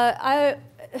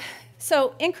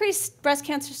 So increased breast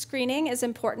cancer screening is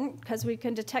important because we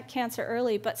can detect cancer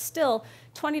early, but still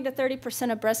 20 to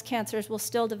 30% of breast cancers will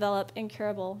still develop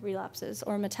incurable relapses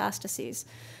or metastases.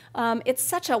 It's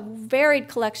such a varied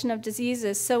collection of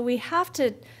diseases, so we have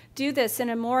to do this in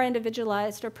a more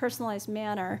individualized or personalized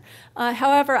manner.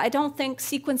 However, I don't think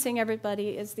sequencing everybody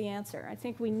is the answer. I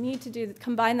think we need to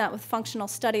combine that with functional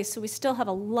studies, so we still have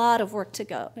a lot of work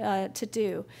to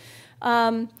do.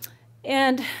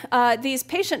 These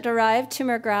patient-derived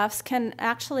tumor grafts can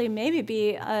actually maybe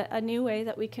be a new way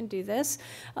that we can do this.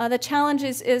 The challenge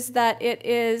is that it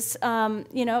is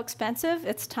expensive,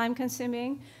 it's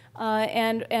time-consuming,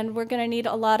 and we're going to need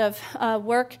a lot of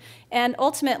work. And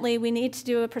ultimately, we need to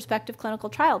do a prospective clinical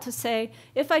trial to say,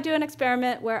 if I do an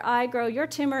experiment where I grow your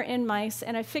tumor in mice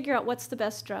and I figure out what's the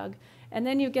best drug, and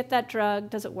then you get that drug,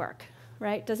 does it work?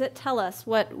 Right? Does it tell us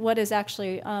what is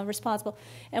actually responsible?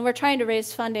 And we're trying to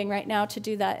raise funding right now to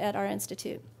do that at our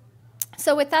institute.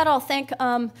 So with that, I'll thank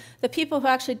the people who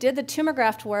actually did the tumor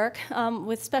graft work,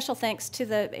 with special thanks to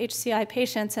the HCI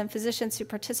patients and physicians who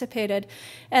participated.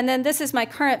 And then this is my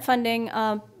current funding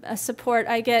support.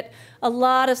 I get a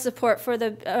lot of support from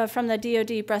the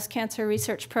DoD Breast Cancer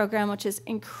Research Program, which is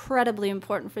incredibly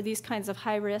important for these kinds of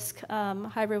high-risk,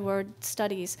 high-reward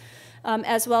studies,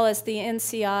 as well as the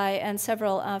NCI and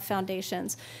several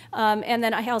foundations. And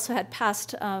then I also had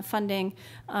past funding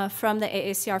from the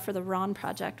AACR for the RON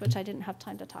project, which I didn't have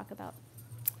time to talk about.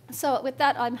 So with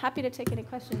that, I'm happy to take any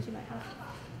questions you might have.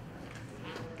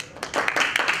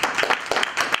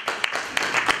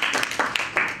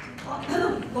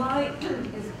 Why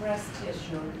is breast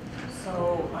tissue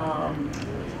so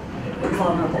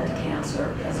vulnerable to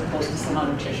cancer as opposed to some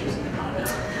other tissues in the body?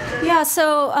 Yeah,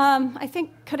 so I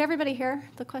think, could everybody hear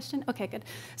the question? Okay, good.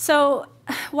 So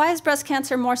why is breast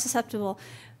cancer more susceptible?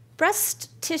 Breast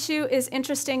tissue is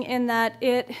interesting in that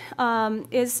it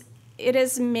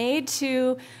is made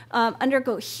to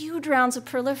undergo huge rounds of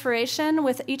proliferation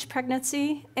with each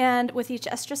pregnancy and with each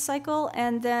estrus cycle,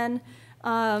 and then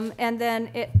and then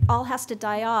it all has to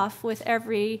die off with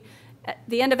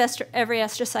the end of every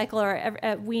estrous cycle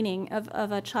or weaning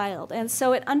of a child. And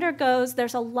so it undergoes,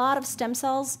 there's a lot of stem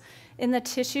cells in the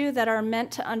tissue that are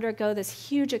meant to undergo this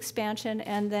huge expansion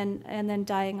and then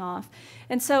dying off.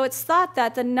 And so it's thought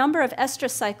that the number of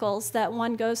estrous cycles that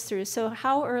one goes through, so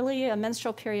how early a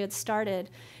menstrual period started,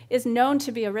 is known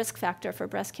to be a risk factor for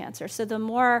breast cancer. So the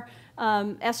more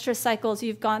estrous cycles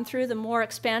you've gone through, the more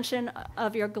expansion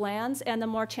of your glands and the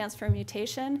more chance for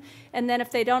mutation. And then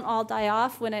if they don't all die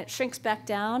off, when it shrinks back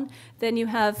down, then you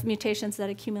have mutations that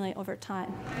accumulate over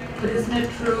time. But isn't it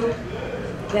true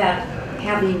that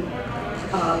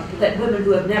that women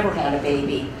who have never had a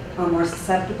baby are more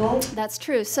susceptible? That's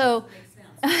true. So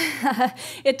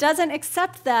it doesn't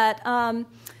accept that.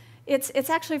 It's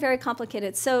actually very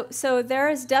complicated. So there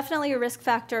is definitely a risk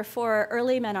factor for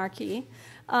early menarche.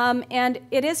 And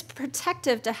it is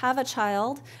protective to have a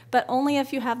child, but only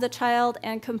if you have the child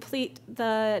and complete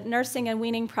the nursing and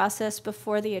weaning process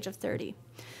before the age of 30.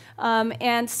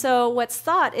 And so what's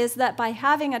thought is that by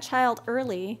having a child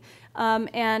early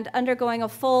and undergoing a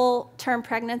full-term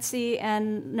pregnancy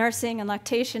and nursing and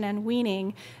lactation and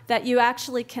weaning, that you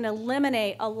actually can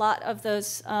eliminate a lot of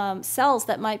those cells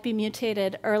that might be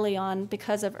mutated early on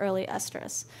because of early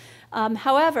estrus.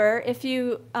 However, if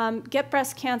you get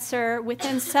breast cancer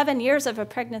within 7 years of a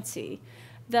pregnancy,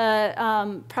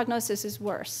 the prognosis is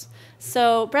worse.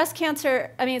 So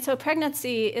so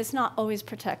pregnancy is not always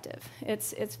protective.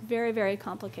 It's very, very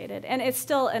complicated, and it's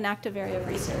still an active area of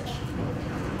research.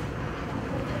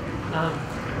 In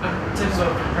terms of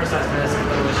personalized medicine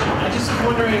coalition, I'm just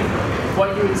wondering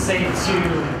what you would say to,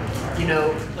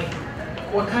 like,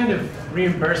 what kind of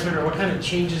reimbursement or what kind of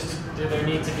changes do there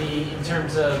need to be in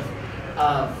terms of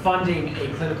funding a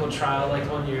clinical trial like the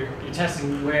one you're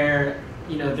testing, where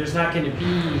there's not going to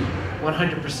be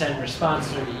 100%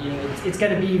 response, or it's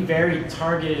going to be very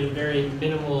targeted, very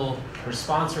minimal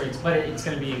response rates, but it's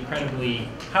going to be incredibly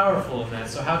powerful in that.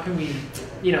 So how can we,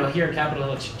 here at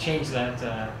Capitol, change that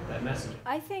message?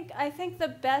 I think the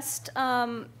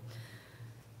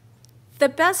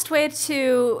best way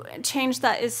to change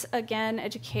that is, again,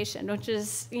 education, which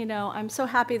is, I'm so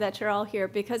happy that you're all here,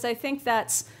 because I think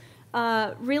that's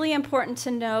really important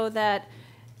to know that,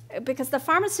 because the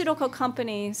pharmaceutical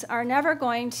companies are never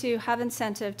going to have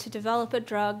incentive to develop a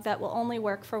drug that will only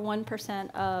work for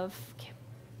 1% of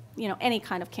any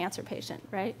kind of cancer patient,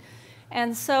 right?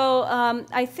 And so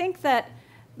I think that,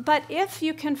 but if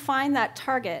you can find that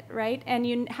target, right, and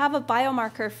you have a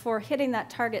biomarker for hitting that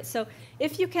target, so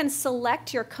if you can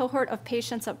select your cohort of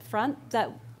patients up front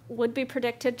that would be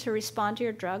predicted to respond to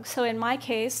your drug, so in my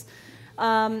case,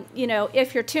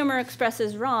 if your tumor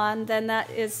expresses RON, then that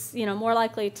is more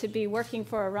likely to be working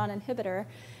for a RON inhibitor.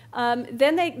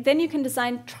 Then you can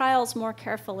design trials more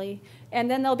carefully, and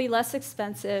then they'll be less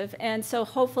expensive, and so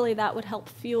hopefully that would help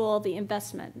fuel the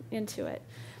investment into it.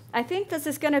 I think this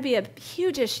is going to be a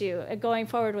huge issue going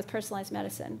forward with personalized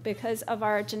medicine because of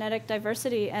our genetic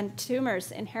diversity, and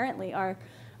tumors inherently are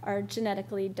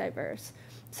genetically diverse.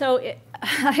 So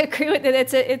I agree with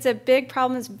it. It's a big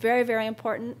problem. It's very, very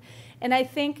important. And I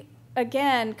think,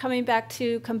 again, coming back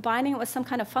to combining it with some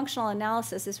kind of functional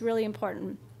analysis is really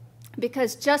important,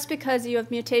 because just because you have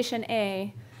mutation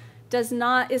A is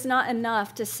not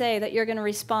enough to say that you're going to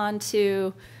respond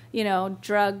to,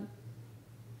 drug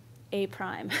A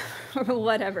prime or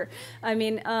whatever. I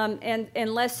mean, and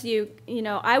unless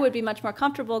I would be much more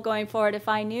comfortable going forward if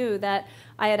I knew that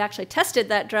I had actually tested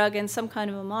that drug in some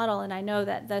kind of a model and I know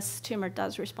that this tumor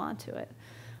does respond to it.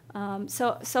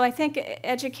 So I think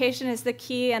education is the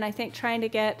key, and I think trying to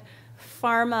get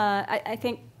pharma, I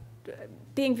think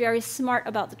being very smart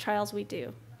about the trials we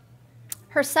do.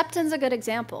 Herceptin's a good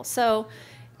example. So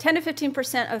 10 to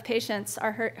 15% of patients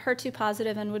are HER2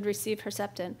 positive and would receive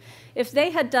Herceptin. If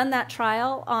they had done that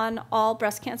trial on all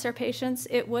breast cancer patients,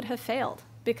 it would have failed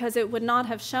because it would not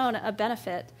have shown a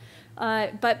benefit.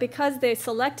 But because they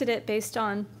selected it based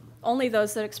on only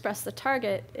those that expressed the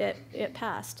target, it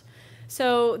passed.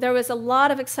 So there was a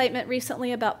lot of excitement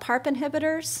recently about PARP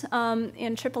inhibitors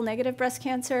in triple-negative breast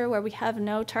cancer where we have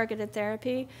no targeted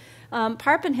therapy.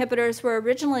 PARP inhibitors were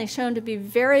originally shown to be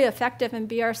very effective in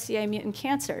BRCA mutant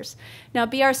cancers. Now,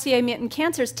 BRCA mutant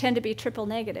cancers tend to be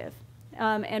triple-negative,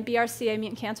 and BRCA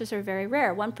mutant cancers are very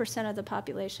rare, 1% of the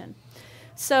population.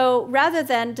 So rather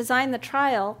than design the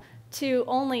trial to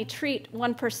only treat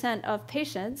 1% of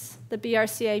patients, the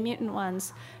BRCA mutant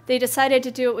ones, they decided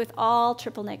to do it with all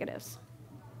triple negatives,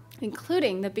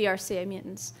 including the BRCA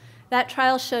mutants. That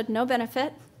trial showed no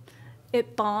benefit.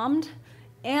 It bombed.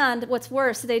 And what's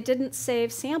worse, they didn't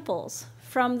save samples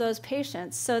from those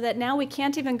patients, so that now we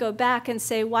can't even go back and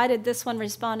say, why did this one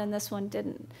respond and this one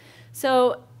didn't?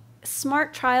 So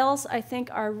smart trials, I think,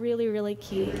 are really, really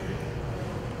key.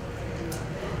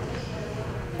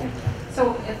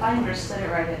 So if I understood it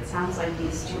right, it sounds like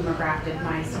these tumor-grafted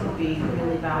mice would be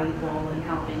really valuable in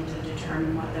helping to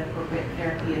determine what the appropriate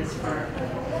therapy is for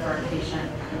a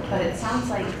patient. But it sounds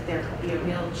like there could be a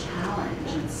real challenge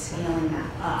in scaling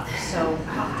that up. So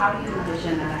how do you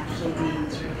envision that actually being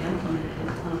sort of implemented in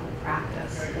clinical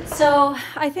practice? So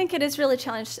I think it is really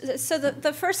challenged. So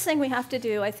the first thing we have to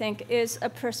do, I think, is a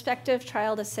prospective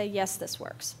trial to say, yes, this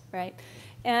works, right?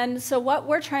 And so what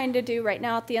we're trying to do right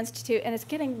now at the Institute, and it's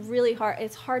getting really hard,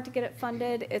 it's hard to get it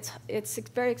funded, it's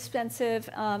very expensive,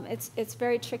 it's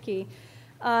very tricky.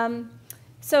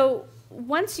 So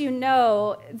once you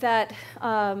know that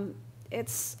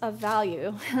it's of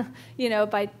value, you know,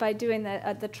 by doing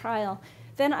the trial,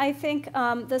 then I think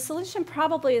the solution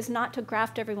probably is not to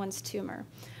graft everyone's tumor.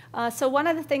 So one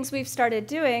of the things we've started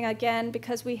doing, again,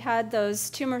 because we had those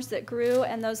tumors that grew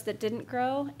and those that didn't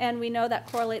grow, and we know that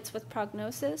correlates with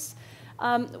prognosis,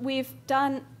 we've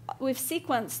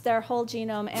sequenced their whole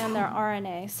genome and their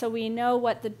RNA, so we know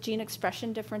what the gene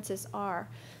expression differences are.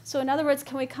 So in other words,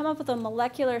 can we come up with a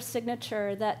molecular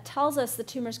signature that tells us the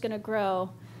tumor's going to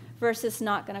grow versus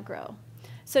not going to grow?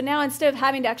 So now instead of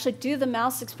having to actually do the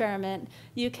mouse experiment,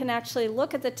 you can actually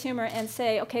look at the tumor and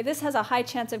say, okay, this has a high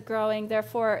chance of growing,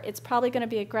 therefore it's probably going to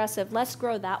be aggressive. Let's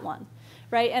grow that one,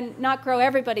 right? And not grow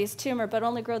everybody's tumor, but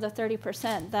only grow the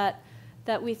 30%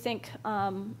 that we think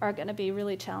are going to be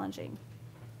really challenging.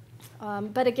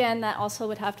 But again, that also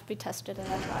would have to be tested in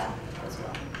a trial as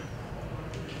well.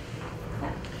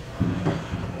 Yeah.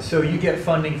 So you get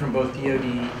funding from both DoD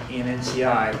and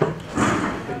NCI.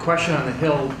 The question on the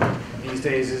Hill these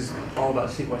days is all about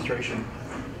sequestration.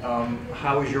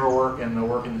 How is your work and the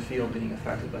work in the field being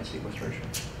affected by sequestration?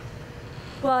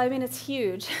 Well, I mean, it's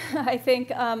huge. I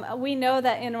think we know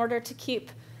that in order to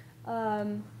keep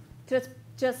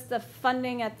just the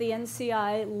funding at the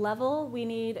NCI level, we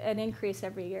need an increase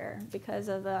every year because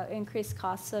of the increased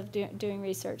costs of doing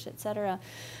research, et cetera.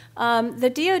 The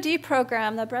DoD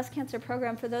program, the breast cancer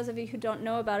program, for those of you who don't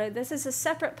know about it, this is a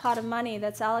separate pot of money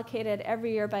that's allocated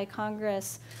every year by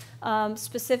Congress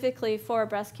specifically for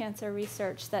breast cancer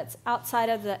research that's outside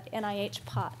of the NIH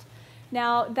pot.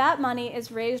 Now, that money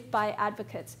is raised by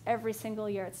advocates every single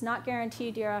year. It's not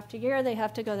guaranteed year after year. They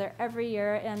have to go there every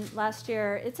year. And last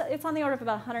year, it's on the order of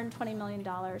about $120 million.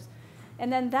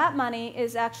 And then that money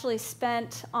is actually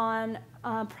spent on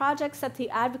projects that the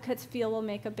advocates feel will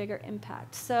make a bigger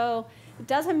impact. So it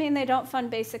doesn't mean they don't fund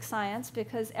basic science,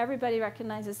 because everybody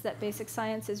recognizes that basic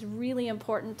science is really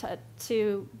important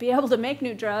to be able to make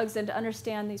new drugs and to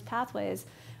understand these pathways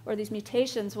or these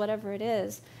mutations, whatever it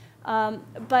is.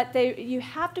 But you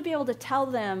have to be able to tell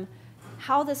them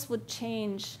how this would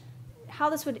change,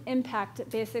 how this would impact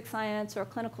basic science or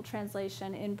clinical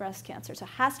translation in breast cancer. So it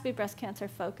has to be breast cancer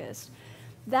focused.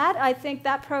 That, I think,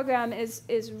 that program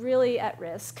is really at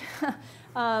risk.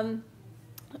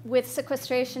 With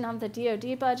sequestration of the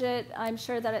DoD budget, I'm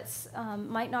sure that it's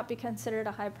might not be considered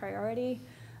a high priority.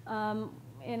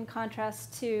 In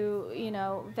contrast to, you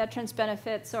know, veterans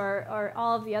benefits or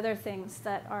all of the other things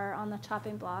that are on the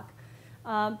chopping block.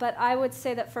 But I would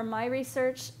say that for my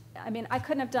research, I mean, I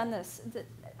couldn't have done this.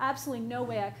 Absolutely no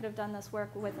way I could have done this work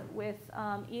with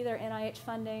either NIH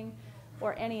funding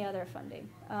or any other funding,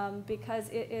 because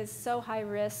it is so high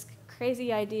risk,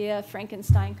 crazy idea,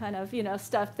 Frankenstein kind of, you know,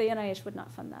 stuff. The NIH would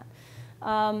not fund that.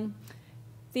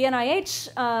 The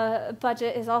NIH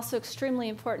budget is also extremely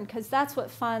important because that's what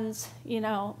funds, you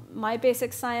know, my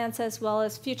basic science as well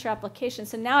as future applications.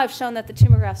 So now I've shown that the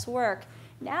tumor grafts work.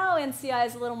 Now NCI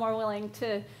is a little more willing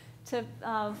to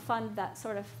fund that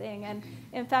sort of thing. And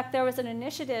in fact, there was an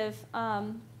initiative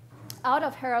out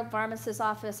of Harold Varmus's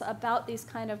office about these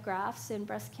kind of grafts in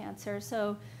breast cancer.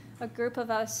 So a group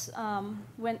of us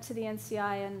went to the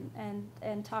NCI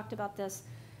and talked about this.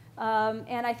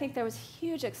 And I think there was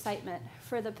huge excitement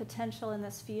for the potential in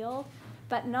this field,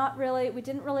 but not really, we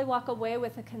didn't really walk away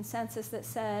with a consensus that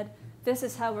said, this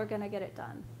is how we're going to get it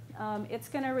done. It's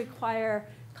going to require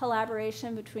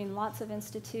collaboration between lots of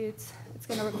institutes. It's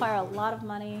going to require a lot of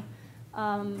money.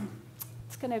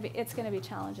 It's going to be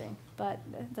challenging, but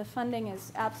the funding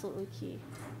is absolutely key.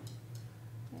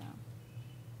 Yeah.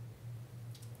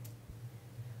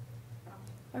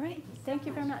 All right, thank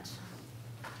you very much.